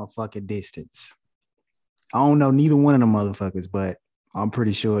life from a fucking distance. I don't know neither one of them motherfuckers, but I'm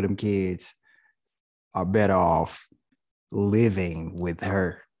pretty sure them kids are better off living with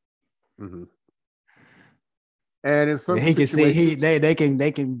her. Mm-hmm. And if he can see they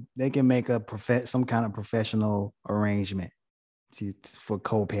can make some kind of professional arrangement for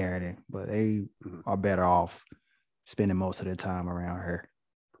co-parenting, but they are better off spending most of their time around her.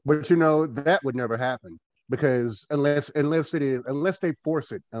 But that would never happen, because unless they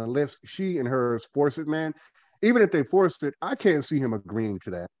force it, unless she and hers force it, man. Even if they forced it, I can't see him agreeing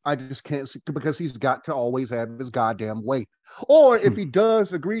to that. I just can't see, because he's got to always have his goddamn way. Or if he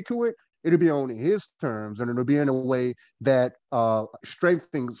does agree to it, it'll be on his terms, and it'll be in a way that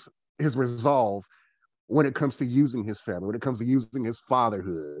strengthens his resolve when it comes to using his family, when it comes to using his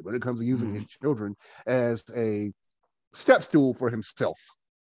fatherhood, when it comes to using his children as a step stool for himself.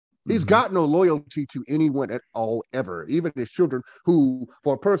 He's got no loyalty to anyone at all, ever. Even his children, who,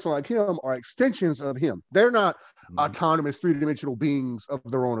 for a person like him, are extensions of him. They're not autonomous, three-dimensional beings of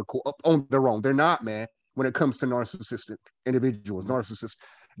their own on their own. They're not, man. When it comes to narcissistic individuals, narcissists,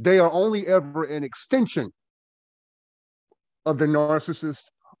 they are only ever an extension of the narcissist,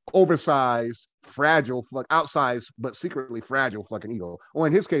 oversized, fragile, outsized but secretly fragile fucking ego. Or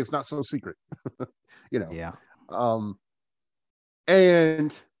in his case, not so secret. Yeah.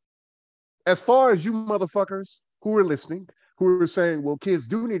 And as far as you motherfuckers who are listening, who are saying, well, kids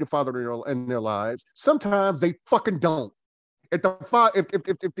do need a father in their lives, sometimes they fucking don't. If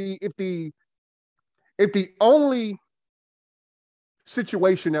the only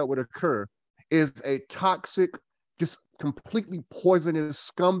situation that would occur is a toxic, just completely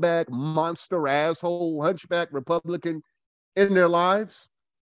poisonous scumbag, monster, asshole, hunchback Republican in their lives,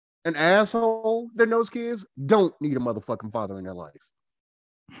 an asshole, then those kids don't need a motherfucking father in their life.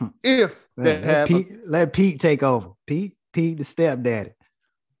 If they let Pete take over. Pete, Pete the stepdaddy.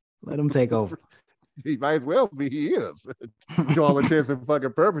 Let him take over. He might as well be. He is, to all intents and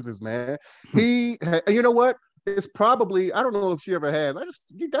fucking purposes, man. You know what? It's probably, I don't know if she ever has.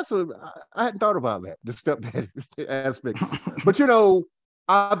 I hadn't thought about that, the stepdad aspect. But you know,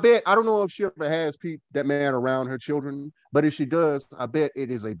 I bet, I don't know if she ever has Pete, that man, around her children, but if she does, I bet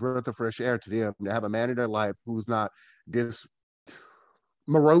it is a breath of fresh air to them to have a man in their life who's not this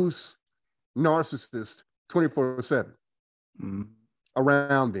morose narcissist 24/7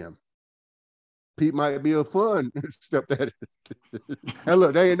 around them. Pete might be a fun stepdaddy. And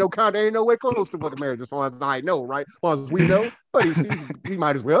look, they ain't no way close to fucking marriage as far as I know, right? As far as we know, but he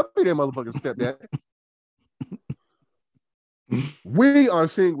might as well be that motherfucking stepdaddy. We are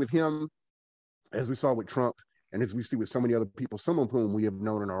seeing with him, as we saw with Trump, and as we see with so many other people, some of whom we have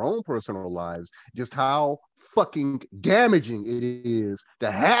known in our own personal lives, just how fucking damaging it is to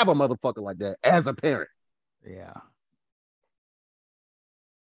have a motherfucker like that as a parent. Yeah.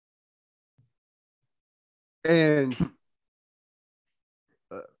 And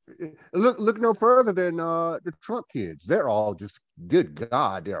look no further than the Trump kids. They're all just, good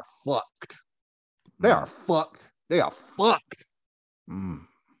God, they're fucked. They are fucked. They are fucked.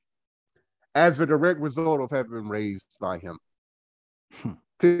 As a direct result of having been raised by him, to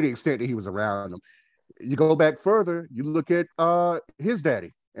the extent that he was around them. You go back further, you look at his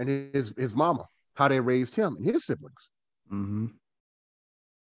daddy and his mama, how they raised him and his siblings. To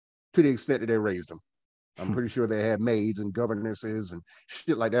the extent that they raised him. I'm pretty sure they had maids and governesses and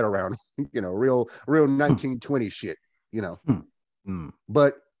shit like that around, you know, real 1920 shit, you know.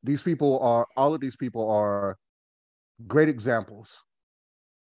 But all of these people are great examples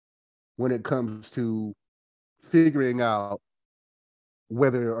when it comes to figuring out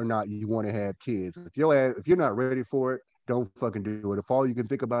whether or not you want to have kids. If you're not ready for it, don't fucking do it. If all you can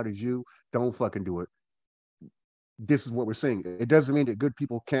think about is you, don't fucking do it. This is what we're seeing. It doesn't mean that good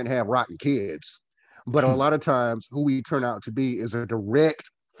people can't have rotten kids. But a lot of times who we turn out to be is a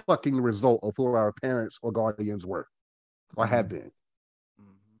direct fucking result of who our parents or guardians were or have been.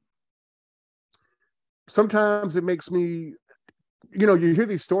 Sometimes it makes me, you know, you hear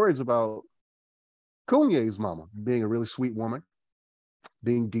these stories about Kunye's mama being a really sweet woman,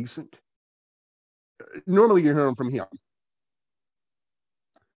 being decent. Normally you hear them from him.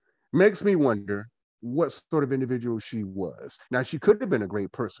 Makes me wonder what sort of individual she was. Now, she could have been a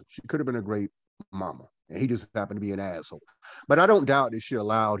great person. She could have been a great mama, and he just happened to be an asshole. But I don't doubt that she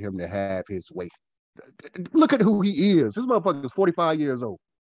allowed him to have his way. Look at who he is. This motherfucker is 45 years old,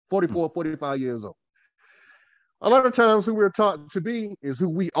 44, 45 years old. A lot of times who we're taught to be is who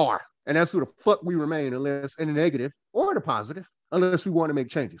we are. And that's who the fuck we remain, unless in the negative or the positive, unless we want to make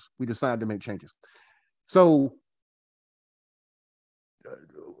changes. We decide to make changes. So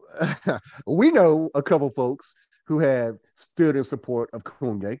we know a couple folks who have stood in support of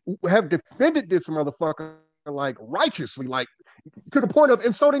Kunye, who have defended this motherfucker like righteously, like to the point of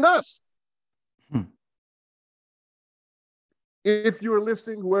insulting us. If you're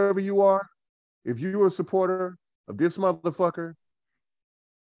listening, whoever you are, if you're a supporter of this motherfucker,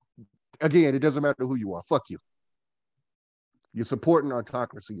 again, it doesn't matter who you are. Fuck you. You're supporting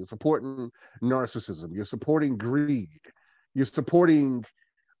autocracy. You're supporting narcissism. You're supporting greed. You're supporting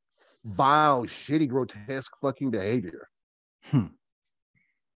vile, shitty, grotesque fucking behavior. And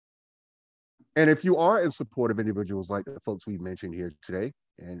if you are in support of individuals like the folks we've mentioned here today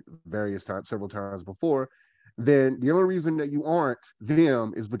and various times, several times before, then the only reason that you aren't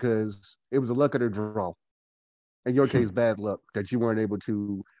them is because it was a luck of the draw. In your case, bad luck that you weren't able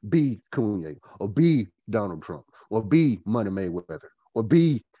to be Kunye or be Donald Trump or be Money Mayweather or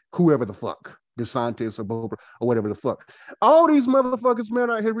be whoever the fuck, DeSantis or Bober or whatever the fuck. All these motherfuckers, man,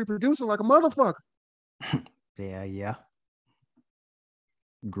 out here reproducing like a motherfucker. Yeah.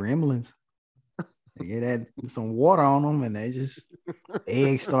 Gremlins. They get that some water on them and they just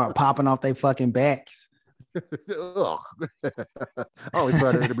eggs start popping off their fucking backs. I always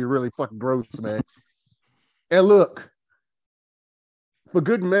thought it to be really fucking gross, man. And look, for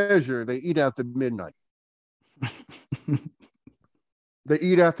good measure, they eat after midnight. They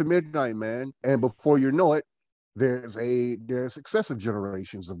eat after midnight, man. And before you know it, there's successive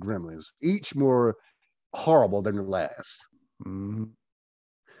generations of gremlins, each more horrible than the last.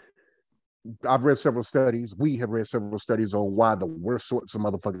 I've read several studies. We have read several studies on why the worst sorts of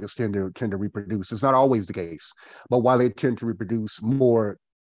motherfuckers tend to reproduce. It's not always the case, but why they tend to reproduce more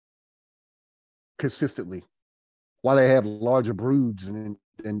consistently, why they have larger broods and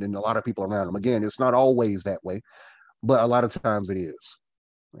a lot of people around them. Again, it's not always that way, but a lot of times it is.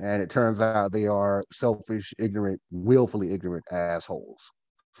 And it turns out they are selfish, ignorant, willfully ignorant assholes.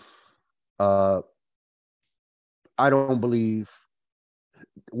 I I don't believe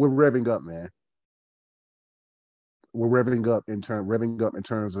we're revving up, man. We're revving up in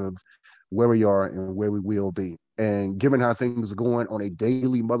terms of where we are and where we will be. And given how things are going on a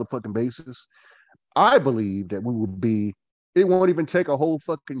daily motherfucking basis, I believe that we will be. It won't even take a whole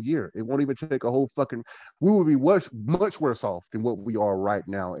fucking year. It won't even take a whole fucking. We will be much worse off than what we are right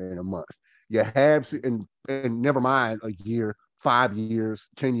now in a month. You have and never mind a year, 5 years,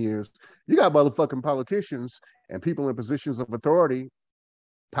 10 years. You got motherfucking politicians and people in positions of authority,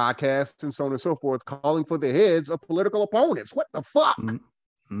 podcasts and so on and so forth, calling for the heads of political opponents. What the fuck?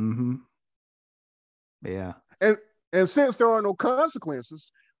 Mm-hmm. Yeah. And since there are no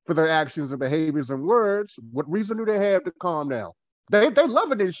consequences for their actions and behaviors and words, what reason do they have to calm down? They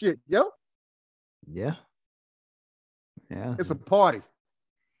loving this shit, yo. Yeah. Yeah. It's a party.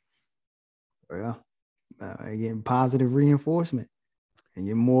 Yeah. Getting positive reinforcement. And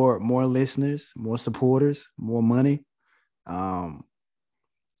get more listeners, more supporters, more money. And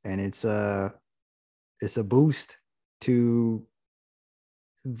it's a boost to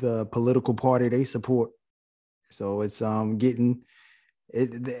the political party they support. So it's getting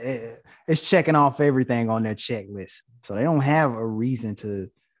it's checking off everything on their checklist. So they don't have a reason to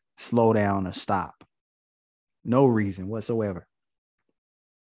slow down or stop. No reason whatsoever.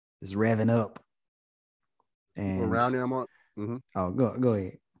 It's revving up. And around them are, oh, go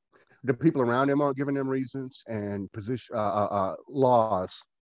ahead. The people around them aren't giving them reasons and position laws,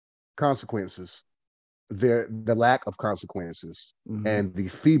 consequences. The lack of consequences and the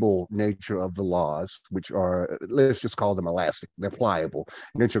feeble nature of the laws, which are, let's just call them elastic, they're pliable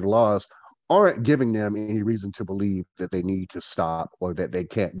nature of the laws, aren't giving them any reason to believe that they need to stop or that they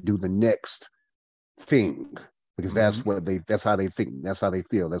can't do the next thing, because that's how they think, that's how they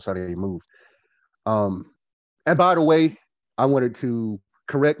feel, that's how they move. And by the way, I wanted to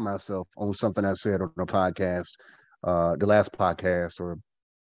correct myself on something I said on a podcast, the last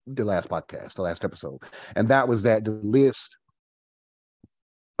episode. And that was that the list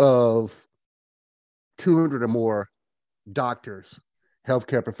of 200 or more doctors,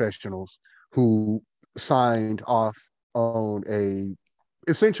 healthcare professionals who signed off on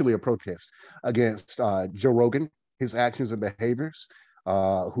essentially a protest against Joe Rogan, his actions and behaviors,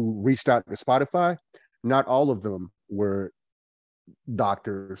 who reached out to Spotify. Not all of them were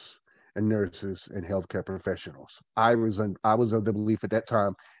doctors and nurses and healthcare professionals. I was of the belief at that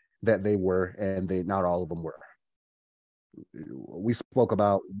time that they were, and not all of them were. We spoke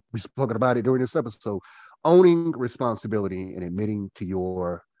about it during this episode. Owning responsibility and admitting to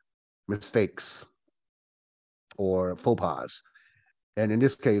your mistakes or faux pas. And in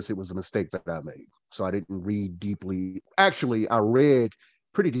this case, it was a mistake that I made. So I didn't read deeply. Actually, I read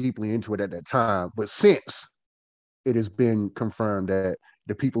pretty deeply into it at that time. But since it has been confirmed that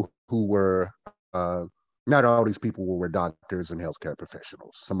the people who were, not all these people were doctors and healthcare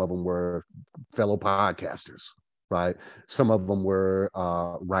professionals. Some of them were fellow podcasters, right? Some of them were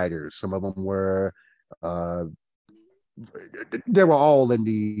writers. Some of them were, they were all in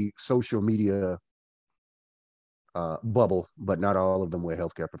the social media bubble, but not all of them were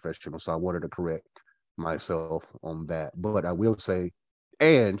healthcare professionals. So I wanted to correct myself on that. But I will say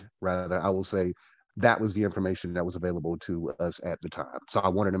that was the information that was available to us at the time. So I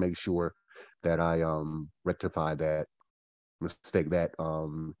wanted to make sure that I rectify that mistake, that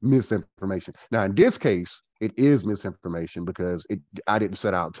misinformation. Now, in this case, it is misinformation because I didn't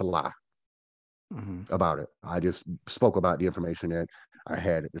set out to lie about it. I just spoke about the information that I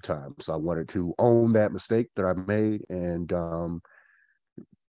had at the time. So I wanted to own that mistake that I made and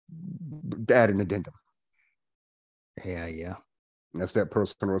add an addendum. Yeah. That's that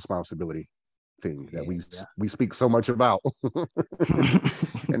personal responsibility thing that we speak so much about.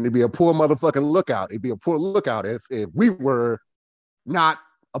 And it'd be a poor motherfucking lookout. It'd be a poor lookout if we were not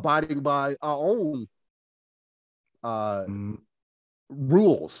abiding by our own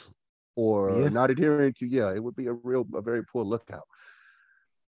rules or not adhering to, it would be a very poor lookout.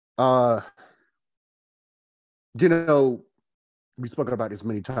 We spoke about this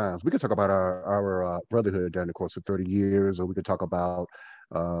many times. We could talk about our brotherhood during the course of 30 years, or we could talk about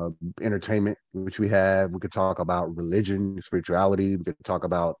entertainment, which we have. We could talk about religion, spirituality. We could talk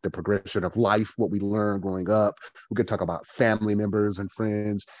about the progression of life, what we learned growing up. We could talk about family members and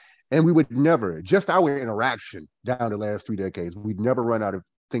friends. And we would never, just our interaction down the last 3 decades, we'd never run out of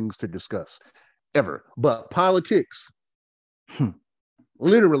things to discuss, ever. But politics,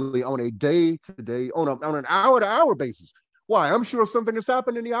 literally on a day-to-day, on an hour-to-hour basis. Why? I'm sure something has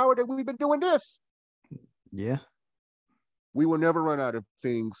happened in the hour that we've been doing this. Yeah. We will never run out of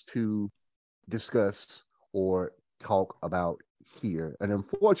things to discuss or talk about here. And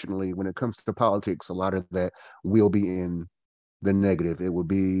unfortunately, when it comes to politics, a lot of that will be in the negative. It will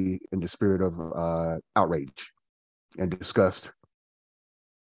be in the spirit of outrage and disgust.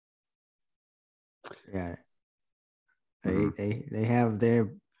 Yeah. They have the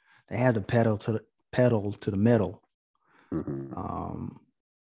pedal to the metal. Mm-hmm.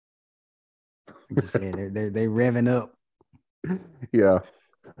 Like you said, they revving up. Yeah.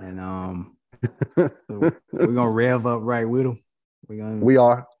 And so we're gonna rev up right with them. We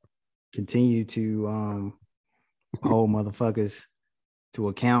are continue to hold motherfuckers to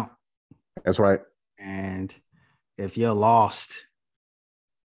account. That's right. And if you're lost,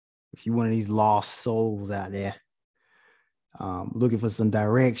 if you're one of these lost souls out there looking for some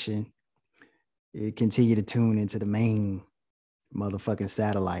direction, you continue to tune into the main motherfucking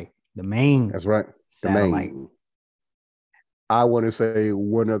satellite. The main That's right. satellite. The main. I want to say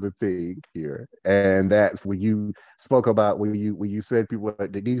one other thing here, and that's when you spoke about when you said people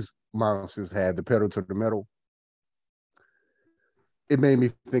that these monsters had the pedal to the metal. It made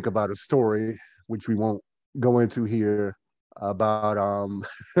me think about a story which we won't go into here about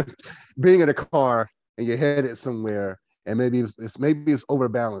being in a car and you're headed somewhere and maybe it's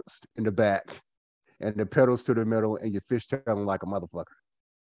overbalanced in the back and the pedals to the metal and you're fishtailing like a motherfucker,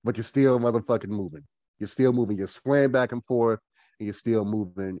 but you're still motherfucking moving. You're still moving. You're swaying back and forth, and you're still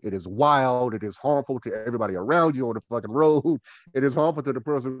moving. It is wild. It is harmful to everybody around you on the fucking road. It is harmful to the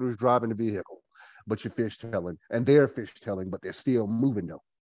person who's driving the vehicle. But you're fishtailing, and they're fishtailing, but they're still moving though.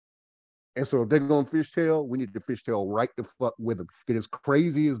 And so if they're going to fishtail, we need to fishtail right the fuck with them. Get as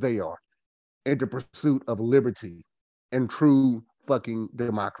crazy as they are in the pursuit of liberty and true fucking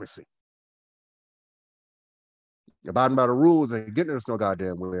democracy. Abiding by the rules and getting us no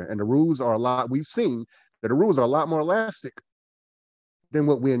goddamn where. And the rules are a lot, we've seen that the rules are a lot more elastic than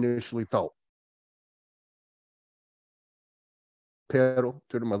what we initially thought. Pedal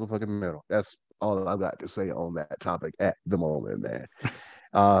to the motherfucking metal. That's all I've got to say on that topic at the moment, man.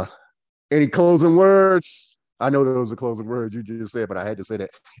 Any closing words? I know those are closing words you just said, but I had to say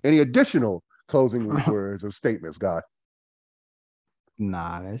that. Any additional closing words or statements, God?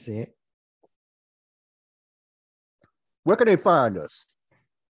 Nah, that's it. Where can they find us?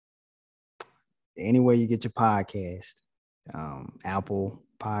 Anywhere you get your podcast. Apple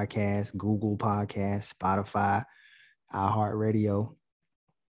Podcasts, Google Podcasts, Spotify, iHeartRadio.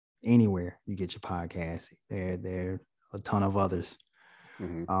 Anywhere you get your podcast. There are a ton of others.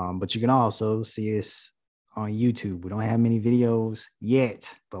 Mm-hmm. But you can also see us on YouTube. We don't have many videos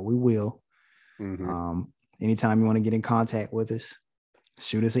yet, but we will. Mm-hmm. Anytime you want to get in contact with us,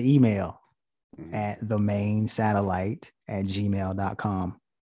 shoot us an email at themainsatellite@gmail.com.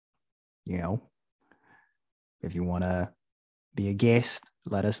 You know, if you want to be a guest,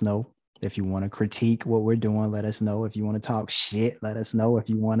 let us know. If you want to critique what we're doing, let us know. If you want to talk shit, let us know. If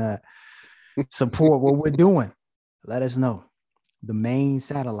you want to support what we're doing, let us know.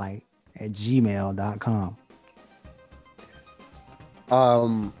 themainsatellite@gmail.com.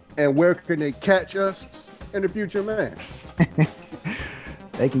 And where can they catch us in the future, man?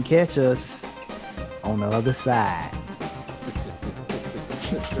 They can catch us on the other side.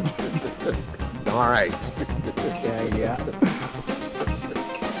 All right. Yeah.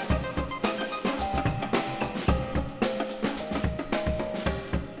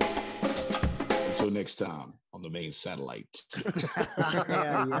 Until next time on the main satellite.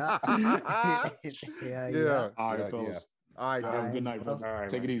 Yeah. All right, fellas. All right, have a good night, bro. All right,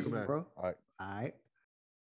 take it easy, bro. All right. All right.